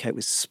communicate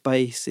with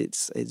space,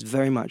 it's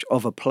very much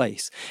of a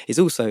place.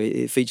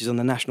 It features on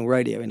the national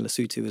radio in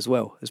Lesotho as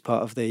well, as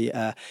part of the,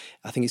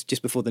 I think it's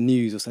just before the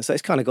news or so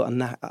it's kind of got an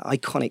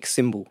iconic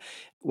symbol.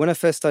 When I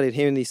first started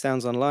hearing these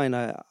sounds online,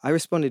 I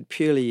responded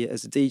purely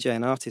as a DJ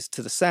and artist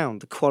to the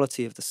sound, the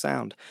quality of the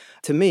sound.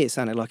 To me, it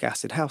sounded like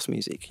acid house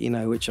music,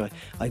 which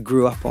I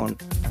grew up on.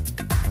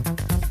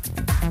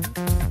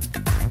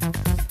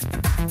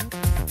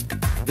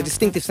 The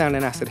distinctive sound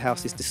in acid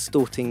house is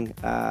distorting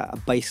a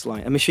bass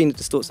line, a machine that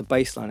distorts a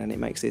bass line, and it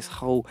makes this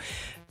whole...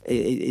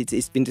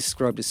 It's been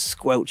described as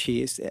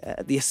squelchy.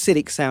 The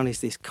acidic sound is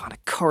this kind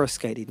of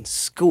coruscated and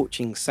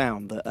scorching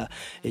sound that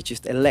it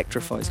just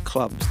electrifies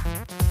clubs.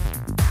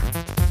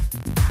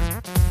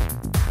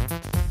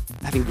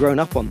 Having grown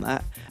up on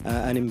that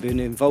and been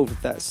involved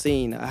with that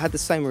scene, I had the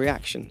same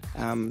reaction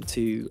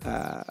to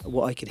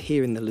what I could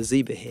hear in the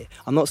Laziba here.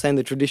 I'm not saying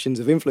the traditions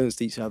have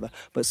influenced each other,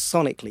 but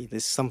sonically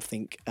there's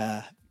something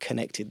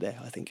connected there,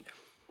 I think.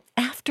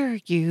 After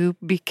you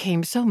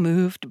became so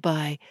moved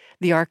by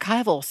the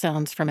archival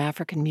sounds from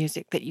African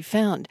music that you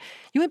found,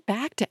 you went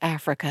back to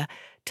Africa.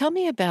 Tell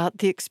me about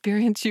the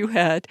experience you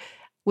had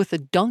with a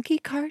donkey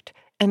cart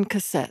and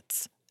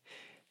cassettes.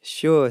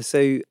 Sure.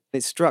 So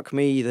it struck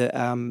me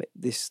that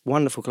this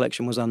wonderful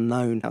collection was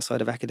unknown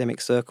outside of academic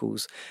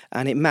circles,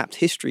 and it mapped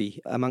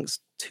history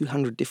amongst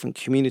 200 different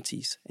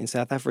communities in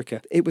South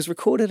Africa. It was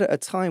recorded at a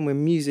time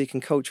when music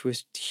and culture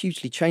was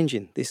hugely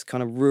changing, this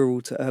kind of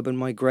rural to urban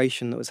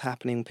migration that was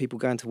happening, people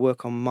going to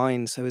work on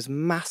mines. So it was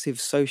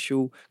massive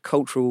social,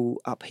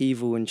 cultural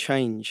upheaval and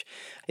change.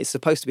 It's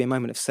supposed to be a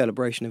moment of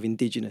celebration of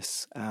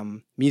indigenous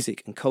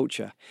music and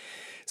culture.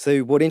 So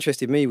what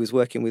interested me was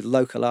working with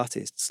local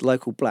artists,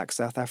 local Black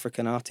South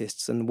African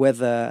artists, and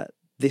whether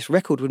this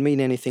record would mean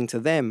anything to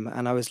them.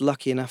 And I was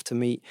lucky enough to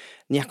meet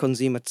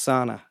Nyakonzima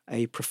Tsana,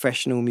 a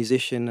professional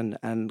musician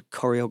and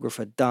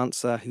choreographer,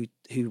 dancer, who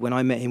when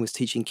I met him was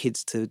teaching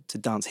kids to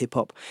dance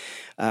hip-hop,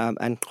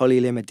 and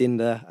Xolile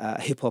Madinda, a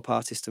hip-hop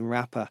artist and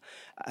rapper.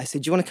 I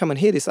said, do you want to come and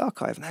hear this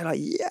archive? And they're like,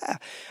 yeah.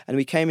 And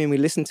we came in, we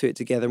listened to it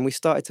together, and we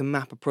started to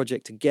map a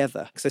project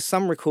together. So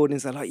some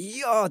recordings are like,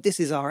 yeah, this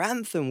is our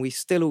anthem. We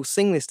still all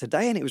sing this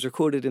today, and it was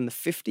recorded in the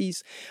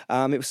 50s.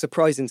 It was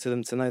surprising to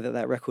them to know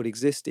that record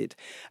existed.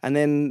 And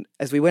then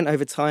as we went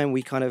over time,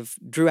 we kind of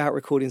drew out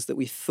recordings that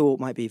we thought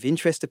might be of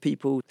interest to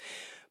people.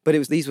 But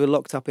these were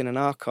locked up in an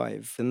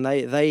archive, and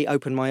they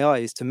opened my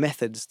eyes to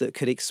methods that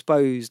could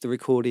expose the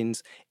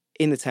recordings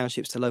in the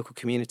townships to local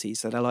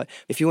communities. So they're like,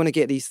 if you want to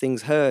get these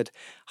things heard,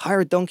 hire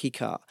a donkey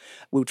cart.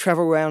 We'll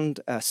travel around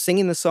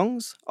singing the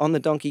songs on the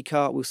donkey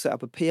cart. We'll set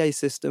up a PA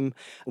system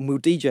and we'll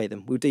DJ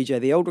them. We'll DJ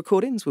the old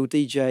recordings. We'll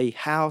DJ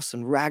house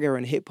and ragga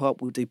and hip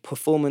hop. We'll do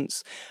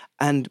performance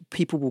and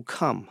people will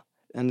come.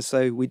 And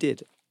so we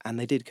did. And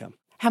they did come.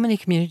 How many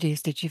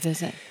communities did you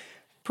visit?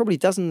 Probably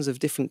dozens of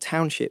different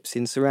townships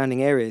in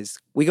surrounding areas.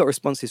 We got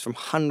responses from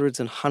hundreds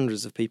and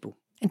hundreds of people.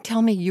 And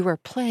tell me, you were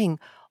playing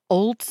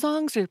old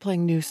songs or you're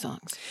playing new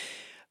songs?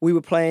 We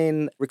were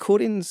playing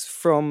recordings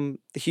from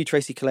the Hugh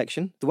Tracy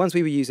collection. The ones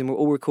we were using were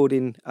all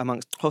recorded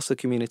amongst Xhosa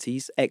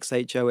communities,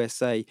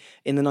 XHOSA,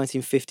 in the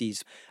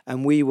 1950s.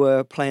 And we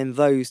were playing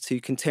those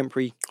to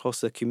contemporary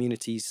Xhosa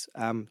communities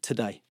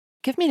today.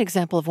 Give me an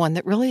example of one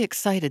that really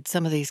excited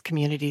some of these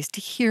communities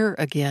to hear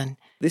again.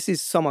 This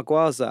is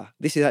Somagwaza.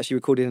 This is actually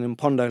recorded in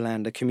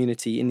Mpondoland, a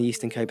community in the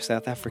Eastern Cape of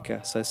South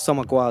Africa. So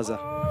Somagwaza.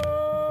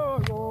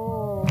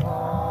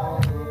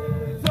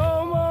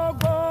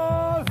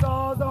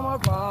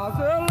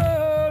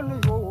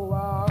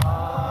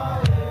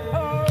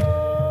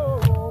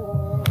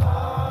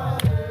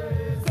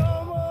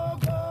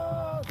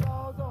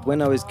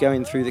 When I was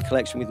going through the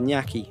collection with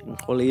Nyaki and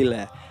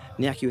Kholile,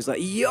 Nyaki was like,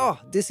 yo,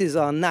 this is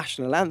our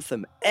national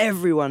anthem.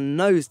 Everyone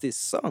knows this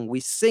song. We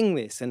sing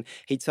this. And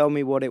he told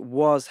me what it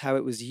was, how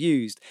it was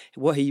used.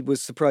 What he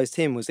was surprised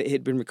him was that it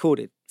had been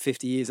recorded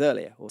 50 years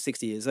earlier or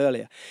 60 years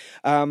earlier.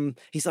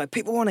 He's like,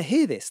 people want to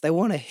hear this. They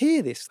want to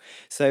hear this.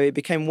 So it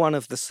became one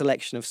of the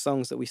selection of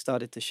songs that we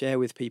started to share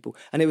with people.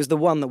 And it was the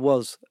one that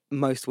was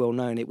most well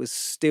known. It was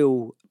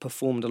still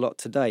performed a lot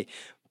today.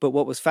 But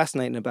what was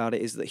fascinating about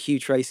it is that Hugh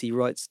Tracy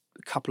writes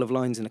a couple of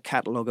lines in a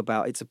catalogue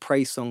about it's a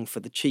praise song for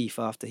the chief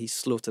after he's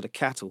slaughtered a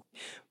cattle.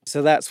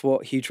 So that's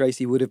what Hugh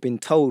Tracy would have been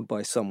told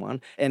by someone.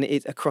 And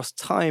it across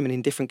time and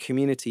in different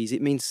communities,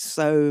 it means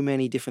so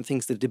many different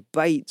things. The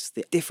debates,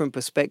 the different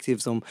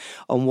perspectives on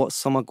what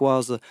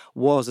Somagwaza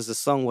was as a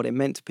song, what it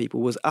meant to people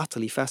was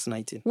utterly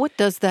fascinating. What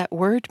does that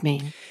word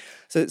mean?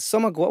 So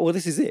Somagwaza, well,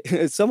 this is it.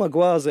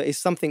 Somagwaza is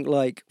something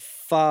like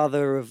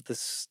father of the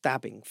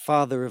stabbing,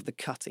 father of the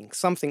cutting,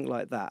 something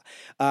like that.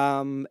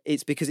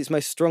 It's because it's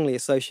most strongly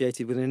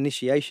associated with an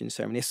initiation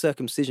ceremony, a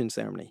circumcision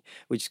ceremony,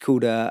 which is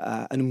called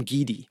an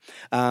umgidi,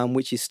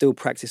 which is still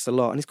practiced a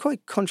lot. And it's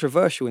quite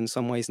controversial in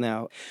some ways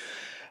now.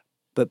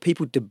 But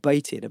people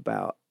debated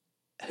about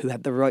who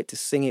had the right to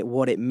sing it,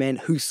 what it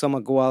meant, who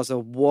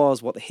Somagwaza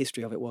was, what the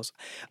history of it was.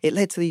 It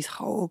led to these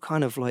whole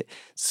kind of like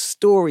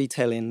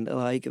storytelling,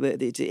 like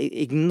it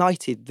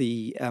ignited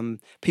the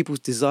people's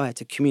desire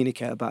to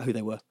communicate about who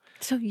they were.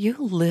 So you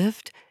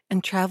lived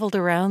and traveled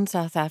around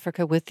South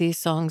Africa with these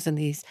songs and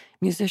these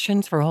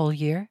musicians for a whole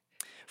year?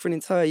 For an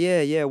entire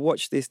year, yeah,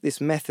 watch this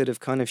method of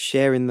kind of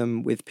sharing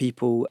them with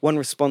people. One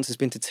response has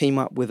been to team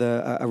up with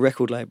a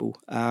record label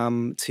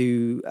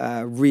to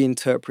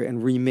reinterpret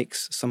and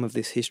remix some of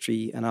this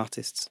history and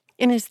artists.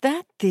 And is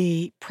that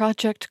the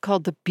project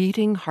called the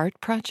Beating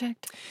Heart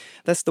Project?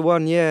 That's the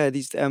one, yeah.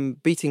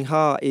 Beating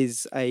Heart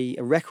is a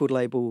record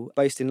label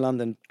based in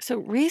London. So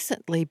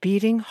recently,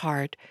 Beating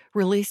Heart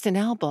released an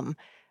album.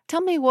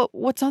 Tell me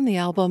what's on the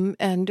album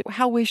and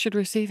how we should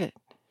receive it.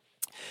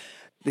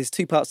 There's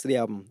two parts to the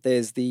album.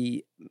 There's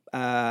the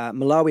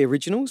Malawi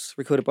originals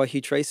recorded by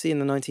Hugh Tracy in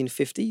the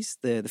 1950s,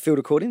 the field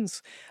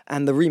recordings,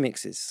 and the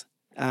remixes,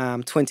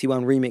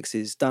 21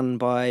 remixes done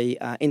by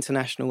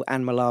international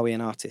and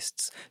Malawian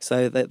artists.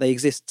 So that they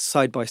exist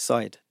side by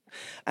side.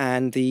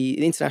 And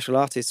the international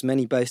artists,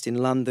 many based in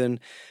London,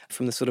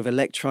 from the sort of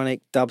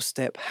electronic,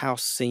 dubstep,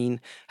 house scene,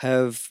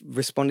 have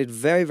responded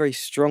very, very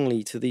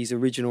strongly to these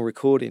original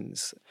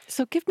recordings.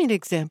 So give me an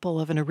example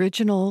of an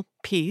original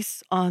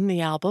piece on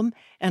the album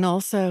and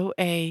also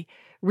a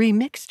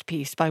remixed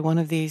piece by one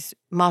of these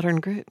modern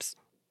groups.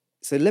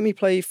 So let me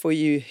play for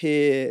you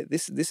here.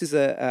 This is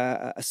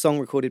a song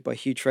recorded by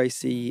Hugh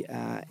Tracy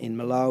in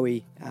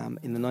Malawi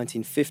in the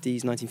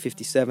 1950s,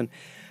 1957.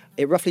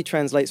 It roughly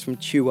translates from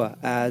Chua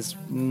as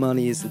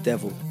money is the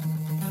devil.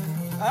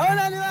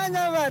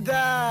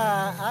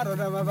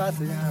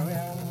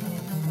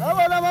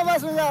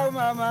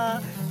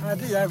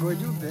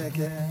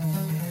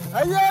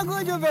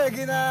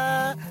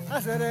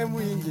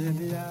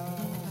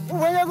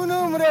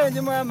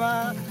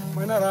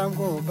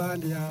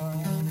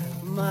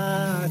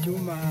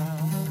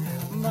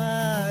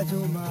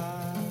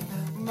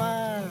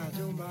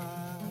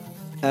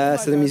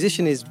 So the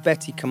musician is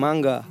Betty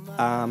Kamanga,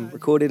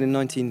 recorded in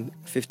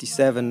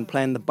 1957,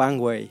 playing the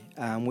bangwe,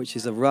 which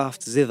is a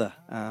raft zither,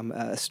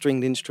 a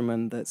stringed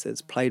instrument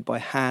that's played by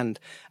hand,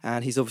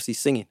 and he's obviously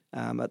singing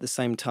at the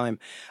same time.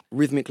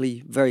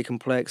 Rhythmically very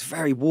complex,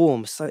 very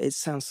warm, so it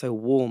sounds so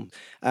warm.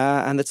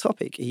 And the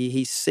topic,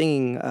 he's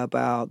singing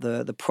about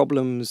the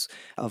problems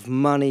of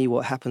money,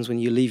 what happens when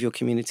you leave your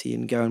community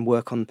and go and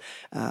work on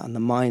the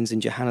mines in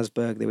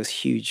Johannesburg. There was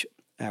huge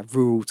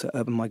rural to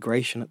urban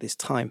migration at this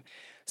time.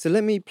 So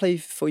let me play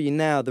for you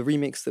now the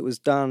remix that was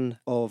done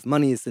of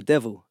Money is the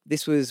Devil.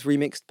 This was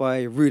remixed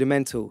by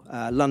Rudimental,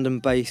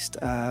 London-based,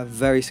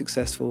 very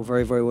successful,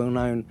 very, very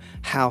well-known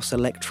house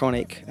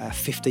electronic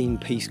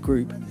 15-piece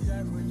group.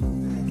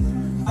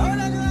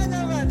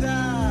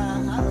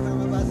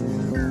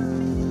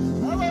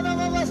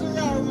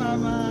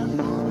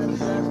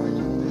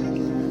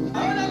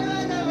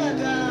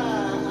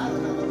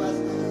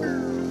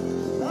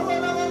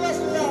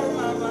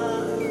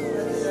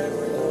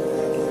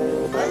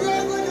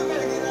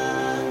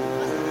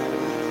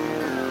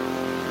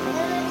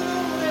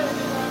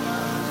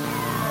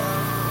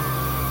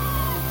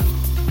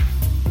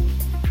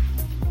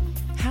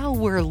 How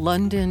were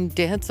London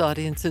dance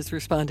audiences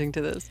responding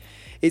to this?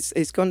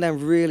 It's gone down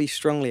really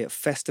strongly at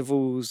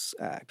festivals.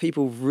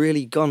 People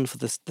really gone for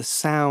the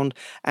sound,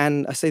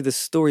 and I say the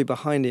story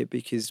behind it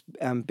because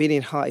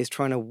Beating Heart is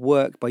trying to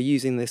work by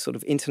using this sort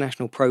of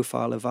international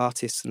profile of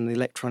artists and the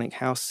electronic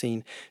house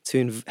scene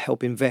to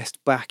help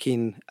invest back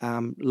in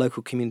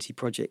local community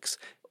projects.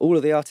 All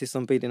of the artists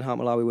on Beating Heart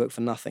Malawi work for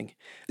nothing.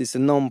 It's a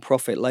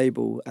non-profit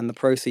label, and the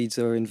proceeds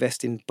are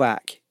investing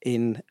back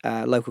in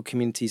local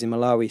communities in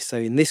Malawi. So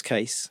in this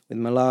case, with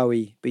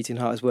Malawi, Beating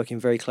Heart is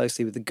working very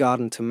closely with the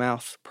Garden to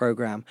Mouth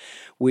program,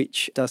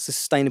 which does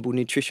sustainable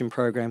nutrition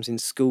programs in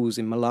schools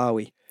in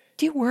Malawi.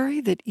 Do you worry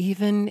that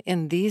even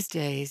in these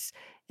days,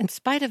 in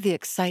spite of the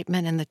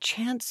excitement and the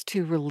chance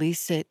to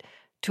release it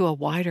to a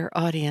wider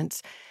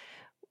audience,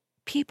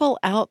 people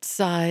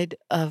outside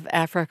of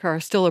Africa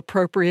are still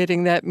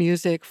appropriating that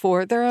music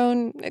for their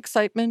own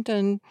excitement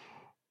and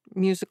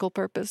musical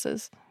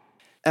purposes?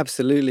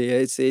 Absolutely,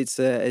 it's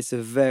a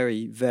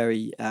very,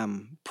 very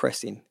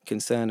pressing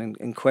concern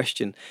and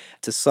question.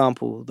 To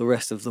sample the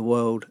rest of the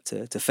world,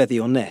 to feather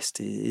your nest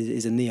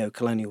is a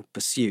neo-colonial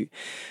pursuit.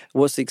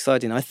 What's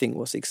exciting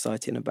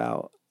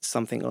about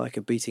something like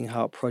a Beating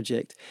Heart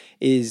project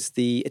is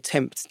the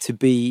attempt to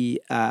be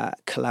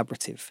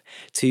collaborative,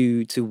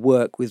 to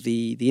work with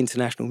the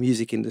international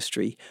music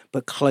industry,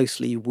 but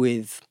closely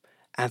with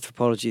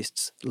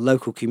anthropologists,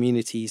 local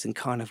communities, and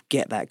kind of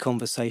get that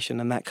conversation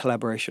and that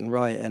collaboration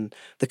right. And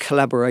the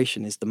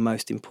collaboration is the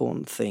most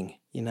important thing.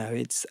 You know,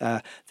 it's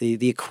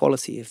the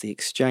equality of the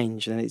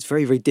exchange, and it's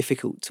very, very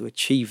difficult to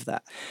achieve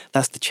that.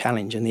 That's the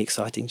challenge and the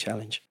exciting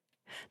challenge.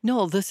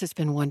 Noel, this has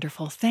been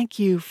wonderful. Thank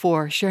you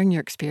for sharing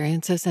your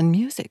experiences and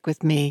music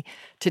with me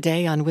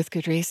today on With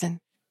Good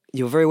Reason.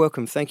 You're very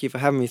welcome. Thank you for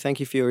having me. Thank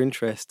you for your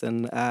interest.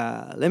 And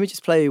let me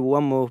just play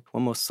one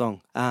more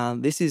song.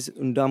 This is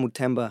Undamu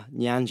Temba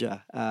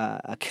Nyanja,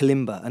 a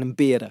kalimba, an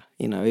mbira.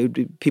 You know,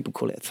 people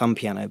call it a thumb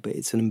piano, but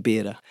it's an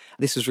mbira.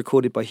 This was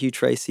recorded by Hugh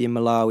Tracy in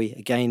Malawi,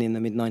 again in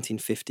the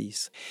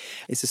mid-1950s.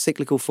 It's a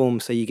cyclical form,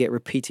 so you get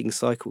repeating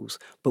cycles.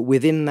 But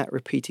within that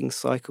repeating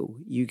cycle,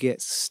 you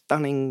get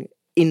stunning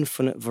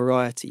infinite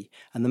variety.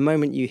 And the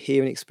moment you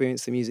hear and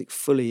experience the music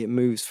fully, it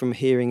moves from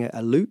hearing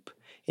a loop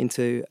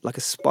into like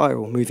a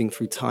spiral moving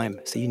through time.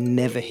 So you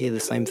never hear the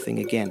same thing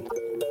again.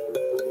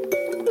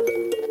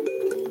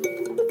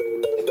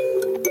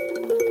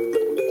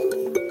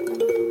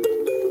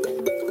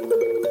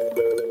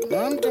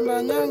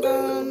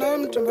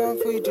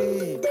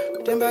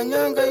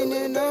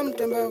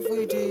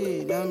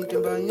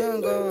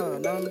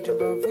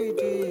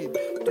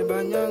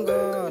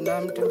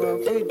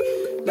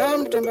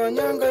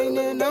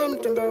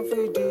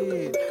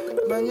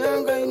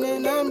 Banyanga ine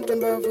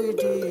namtemba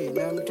fuiti,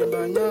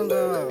 namtemba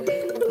nyanga,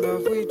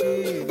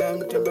 bafuiti,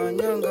 namtemba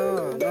nyanga,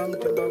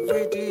 namtemba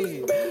fuiti,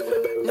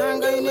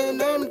 nyanga ine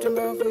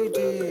namtemba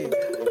fuiti.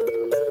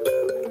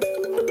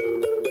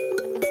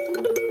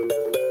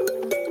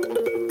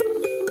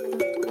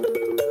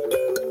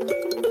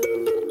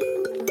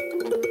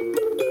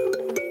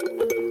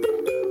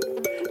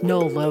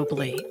 Noel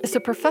Lobley is a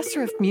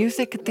professor of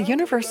music at the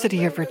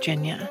University of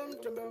Virginia.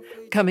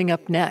 Coming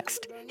up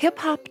next,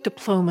 hip-hop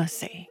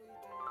diplomacy.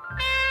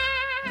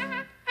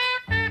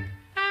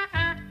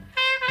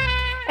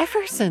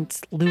 Ever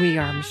since Louis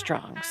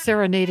Armstrong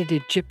serenaded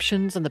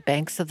Egyptians on the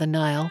banks of the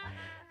Nile,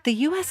 the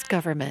U.S.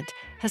 government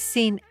has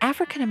seen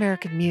African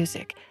American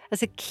music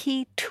as a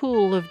key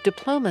tool of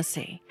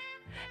diplomacy.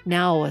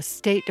 Now, a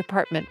State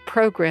Department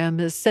program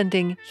is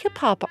sending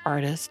hip-hop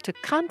artists to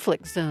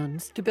conflict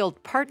zones to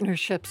build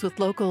partnerships with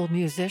local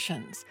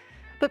musicians.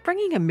 But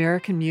bringing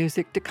American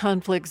music to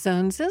conflict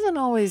zones isn't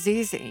always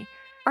easy.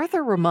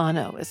 Arthur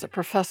Romano is a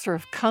professor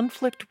of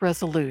conflict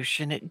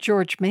resolution at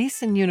George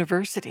Mason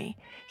University.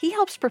 He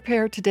helps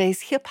prepare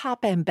today's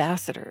hip-hop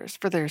ambassadors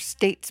for their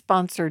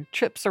state-sponsored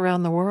trips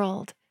around the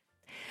world.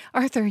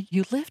 Arthur,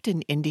 you lived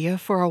in India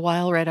for a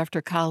while right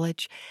after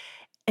college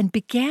and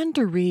began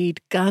to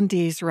read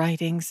Gandhi's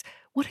writings.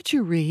 What did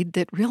you read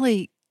that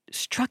really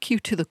struck you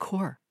to the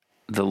core?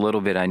 The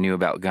little bit I knew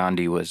about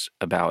Gandhi was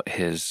about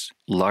his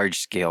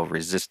large-scale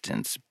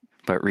resistance.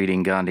 But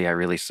reading Gandhi, I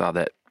really saw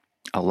that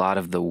a lot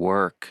of the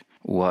work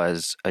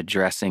was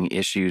addressing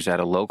issues at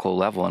a local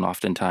level and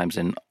oftentimes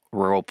in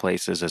rural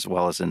places as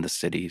well as in the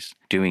cities,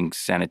 doing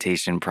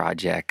sanitation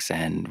projects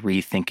and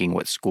rethinking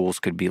what schools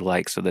could be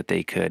like so that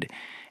they could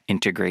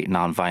integrate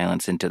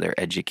nonviolence into their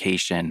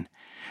education,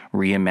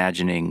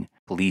 reimagining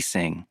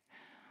policing.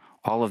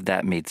 All of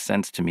that made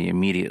sense to me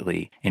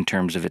immediately in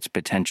terms of its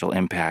potential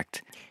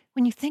impact.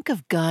 When you think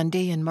of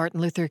Gandhi and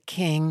Martin Luther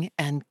King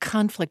and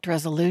conflict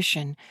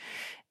resolution,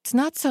 it's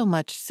not so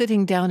much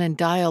sitting down in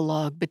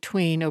dialogue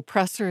between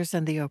oppressors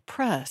and the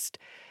oppressed.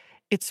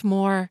 It's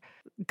more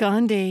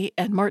Gandhi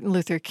and Martin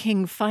Luther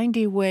King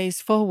finding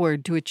ways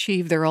forward to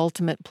achieve their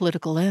ultimate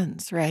political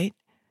ends, right?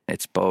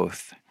 It's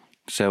both.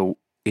 So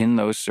in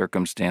those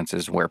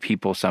circumstances where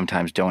people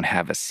sometimes don't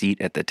have a seat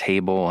at the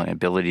table and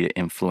ability to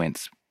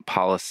influence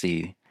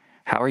policy,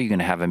 how are you going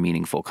to have a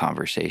meaningful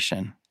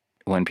conversation?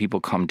 When people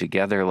come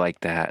together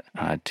like that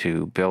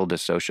to build a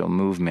social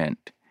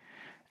movement,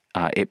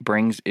 it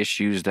brings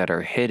issues that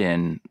are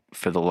hidden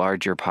for the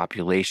larger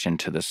population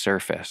to the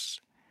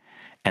surface,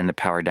 and the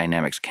power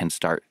dynamics can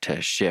start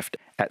to shift.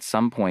 At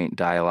some point,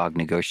 dialogue,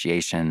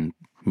 negotiation,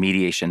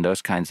 mediation,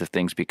 those kinds of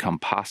things become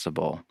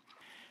possible.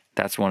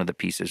 That's one of the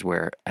pieces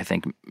where I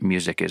think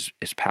music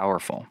is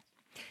powerful.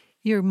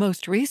 You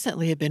most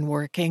recently have been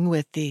working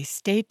with the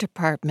State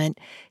Department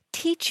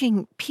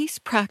teaching peace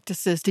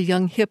practices to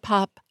young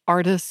hip-hop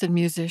artists and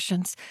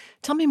musicians.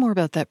 Tell me more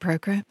about that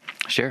program.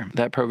 Sure.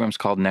 That program's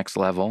called Next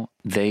Level.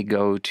 They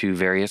go to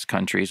various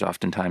countries,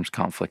 oftentimes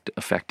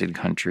conflict-affected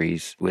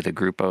countries, with a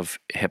group of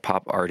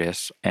hip-hop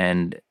artists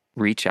and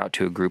reach out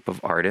to a group of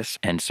artists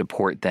and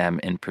support them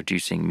in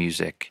producing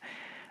music.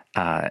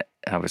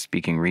 I was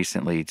speaking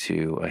recently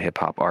to a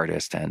hip-hop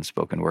artist and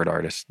spoken word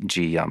artist,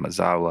 G.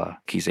 Yamazawa.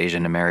 He's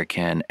Asian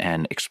American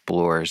and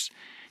explores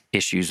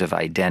issues of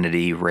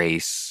identity,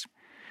 race,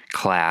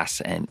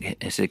 class, and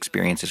his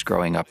experiences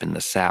growing up in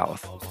the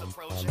South.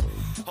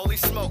 Holy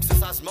smoke,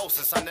 since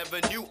osmosis, I never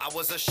knew I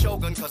was a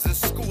shogun, cause in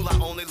school I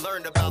only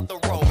learned about the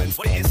Romans.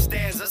 What it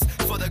stanzas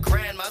for the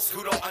grandmas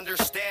who don't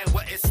understand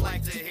what it's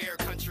like to hear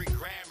country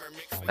grammar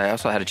mixed with... I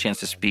also had a chance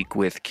to speak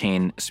with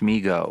Kane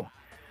Smigo,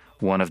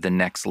 one of the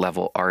Next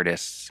Level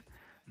artists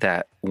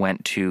that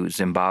went to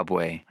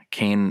Zimbabwe.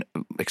 Kane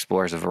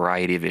explores a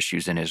variety of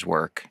issues in his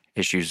work,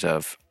 issues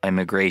of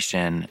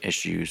immigration,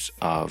 issues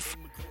of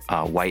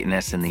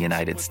whiteness in the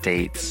United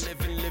States.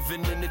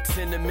 Living in the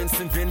tenements,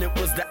 and then it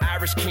was the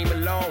Irish came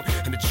along,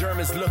 and the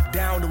Germans looked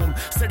down to them,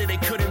 said that they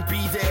couldn't be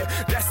there.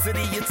 That's the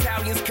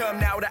Italians come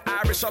now, the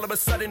Irish all of a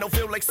sudden don't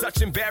feel like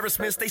such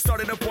embarrassments. They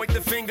started to point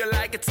the finger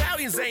like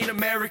Italians ain't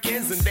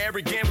Americans, and there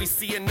again we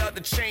see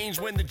another change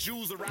when the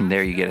Jews arrived. And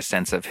there you get a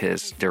sense of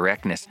his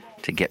directness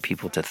to get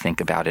people to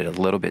think about it a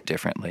little bit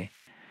differently.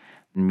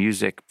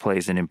 Music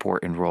plays an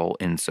important role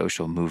in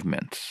social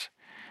movements.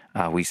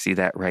 We see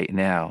that right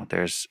now.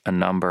 There's a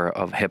number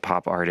of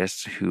hip-hop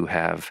artists who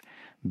have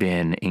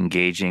been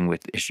engaging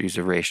with issues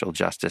of racial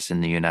justice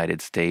in the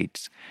United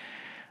States.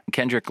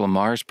 Kendrick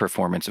Lamar's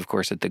performance, of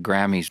course, at the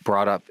Grammys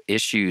brought up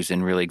issues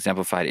and really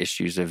exemplified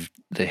issues of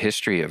the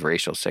history of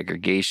racial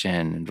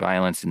segregation and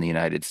violence in the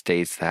United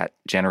States that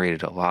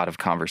generated a lot of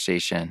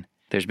conversation.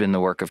 There's been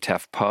the work of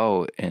Tef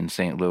Poe in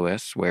St.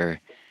 Louis,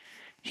 where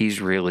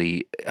he's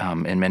really,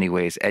 in many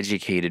ways,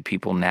 educated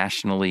people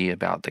nationally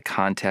about the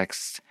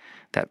context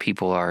that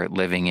people are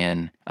living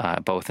in,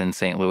 both in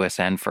St. Louis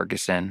and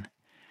Ferguson.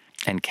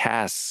 And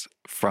Cass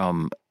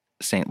from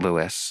St.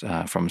 Louis,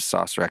 from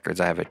Sauce Records,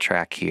 I have a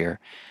track here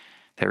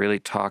that really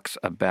talks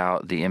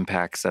about the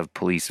impacts of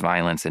police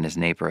violence in his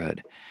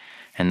neighborhood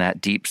and that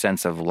deep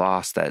sense of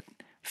loss that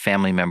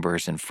family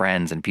members and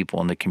friends and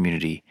people in the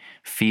community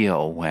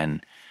feel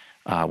when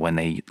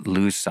they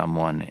lose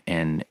someone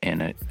in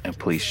a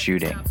police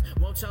shooting.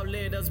 Won't y'all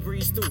let us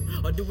breeze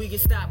through? Or do we get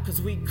stopped cause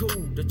we cool?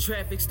 The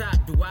traffic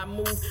stop, do I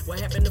move?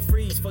 What happened to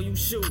freeze for you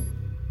shoot?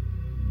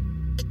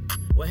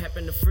 What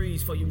happened to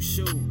freeze for you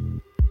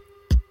shoot?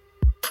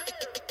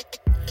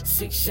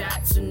 6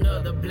 shots,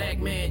 another black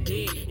man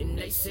dead, and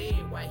they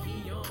said why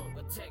he young.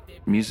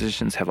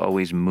 Musicians have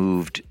always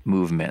moved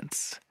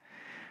movements,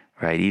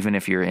 right? Even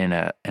if you're in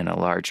a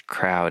large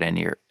crowd and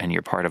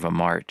you're part of a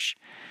march,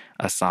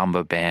 a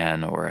samba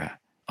band or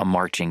a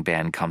marching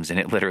band comes in,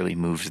 it literally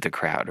moves the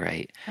crowd,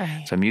 right?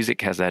 So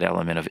music has that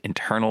element of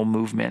internal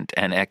movement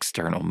and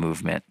external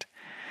movement.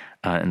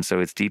 And so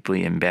it's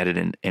deeply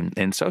embedded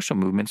in social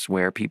movements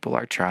where people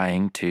are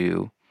trying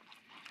to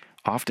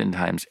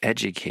oftentimes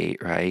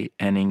educate, right,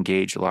 and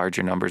engage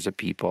larger numbers of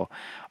people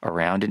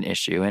around an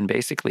issue and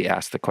basically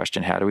ask the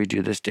question, how do we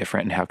do this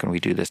different and how can we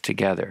do this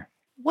together?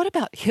 What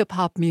about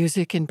hip-hop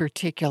music in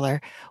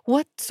particular?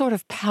 What sort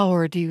of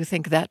power do you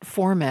think that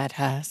format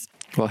has?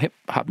 Well,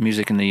 hip-hop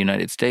music in the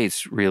United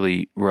States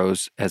really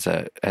rose as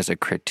a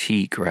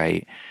critique,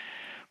 right,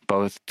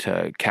 both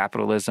to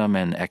capitalism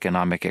and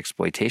economic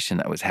exploitation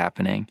that was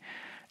happening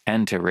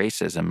and to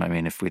racism. I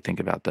mean, if we think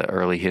about the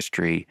early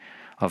history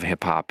of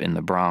hip-hop in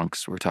the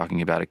Bronx, we're talking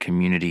about a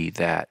community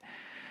that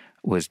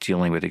was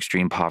dealing with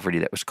extreme poverty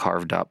that was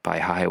carved up by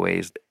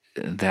highways.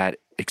 That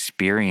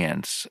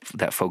experience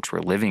that folks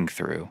were living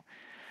through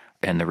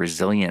and the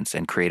resilience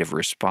and creative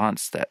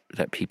response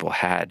that people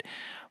had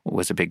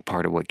was a big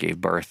part of what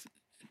gave birth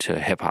to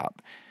hip-hop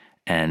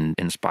and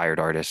inspired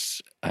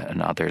artists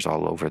and others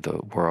all over the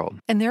world.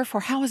 And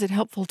therefore, how is it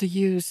helpful to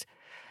use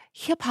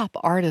hip-hop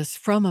artists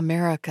from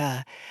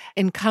America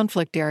in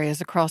conflict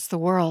areas across the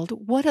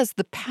world, what is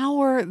the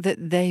power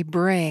that they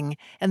bring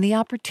and the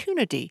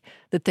opportunity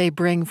that they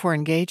bring for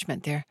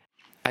engagement there?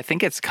 I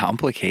think it's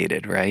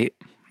complicated, right?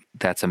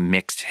 That's a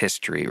mixed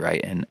history,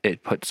 right? And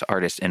it puts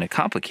artists in a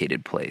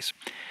complicated place.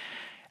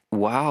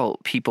 While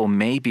people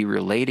may be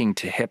relating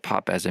to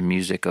hip-hop as a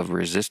music of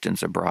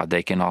resistance abroad,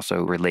 they can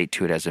also relate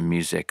to it as a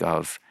music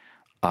of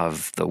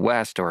the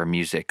West or a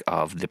music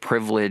of the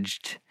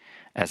privileged,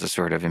 as a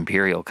sort of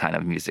imperial kind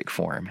of music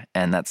form.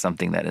 And that's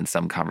something that in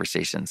some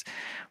conversations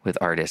with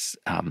artists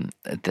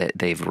that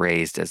they've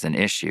raised as an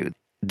issue.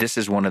 This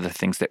is one of the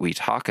things that we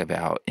talk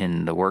about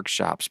in the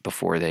workshops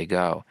before they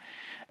go.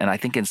 And I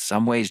think in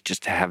some ways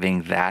just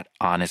having that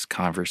honest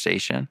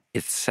conversation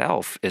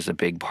itself is a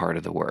big part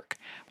of the work.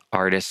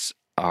 Artists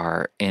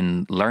are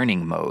in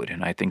learning mode,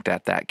 and I think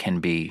that can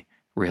be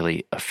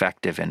really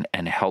effective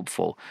and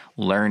helpful,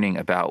 learning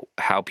about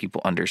how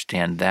people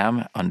understand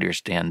them,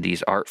 understand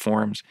these art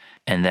forms,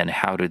 and then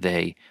how do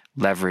they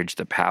leverage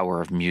the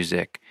power of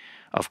music,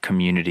 of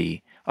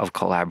community, of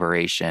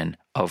collaboration,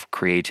 of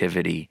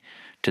creativity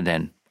to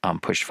then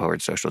push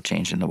forward social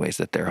change in the ways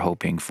that they're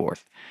hoping for.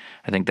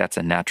 I think that's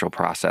a natural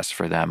process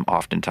for them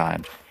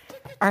oftentimes.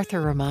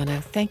 Arthur Romano,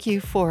 thank you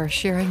for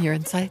sharing your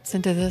insights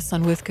into this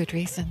on With Good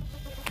Reason.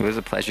 It was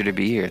a pleasure to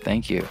be here.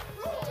 Thank you.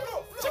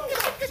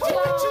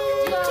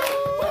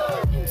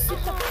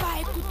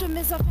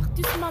 Mes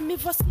avertissements, mais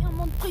voici un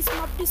monde prisme,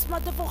 abysme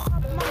devant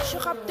rapma. Je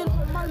rappe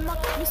tellement malma,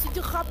 mais c'est du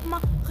rapma.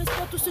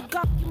 Respect à tous ces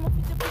gars qui m'ont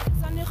fait depuis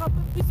des années, rap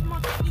plus ma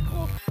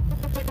micro.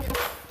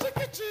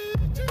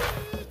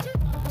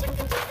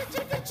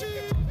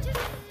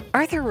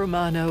 Arthur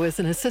Romano is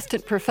an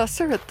assistant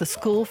professor at the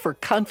School for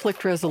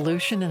Conflict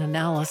Resolution and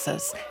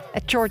Analysis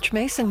at George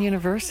Mason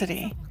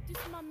University.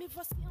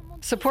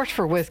 Support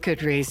for With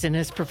Good Reason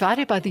is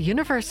provided by the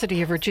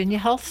University of Virginia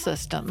Health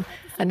System,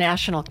 a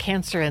National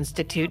Cancer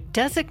Institute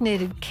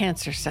designated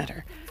cancer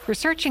center,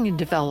 researching and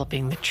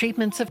developing the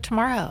treatments of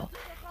tomorrow.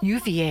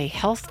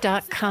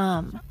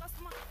 UVAHealth.com.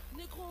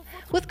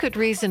 With Good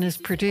Reason is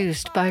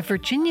produced by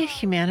Virginia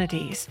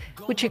Humanities,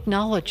 which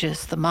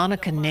acknowledges the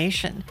Monacan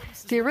Nation,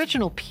 the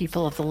original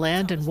people of the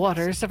land and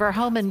waters of our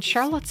home in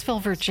Charlottesville,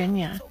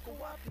 Virginia.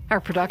 Our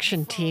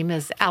production team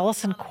is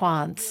Allison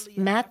Quantz,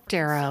 Matt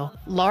Darrow,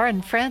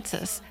 Lauren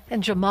Francis,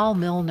 and Jamal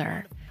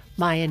Milner.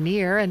 Maya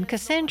Neer and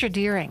Cassandra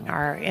Deering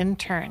are our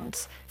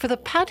interns. For the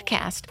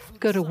podcast,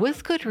 go to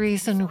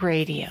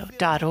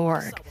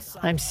withgoodreasonradio.org.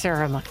 I'm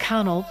Sarah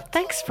McConnell.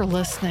 Thanks for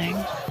listening.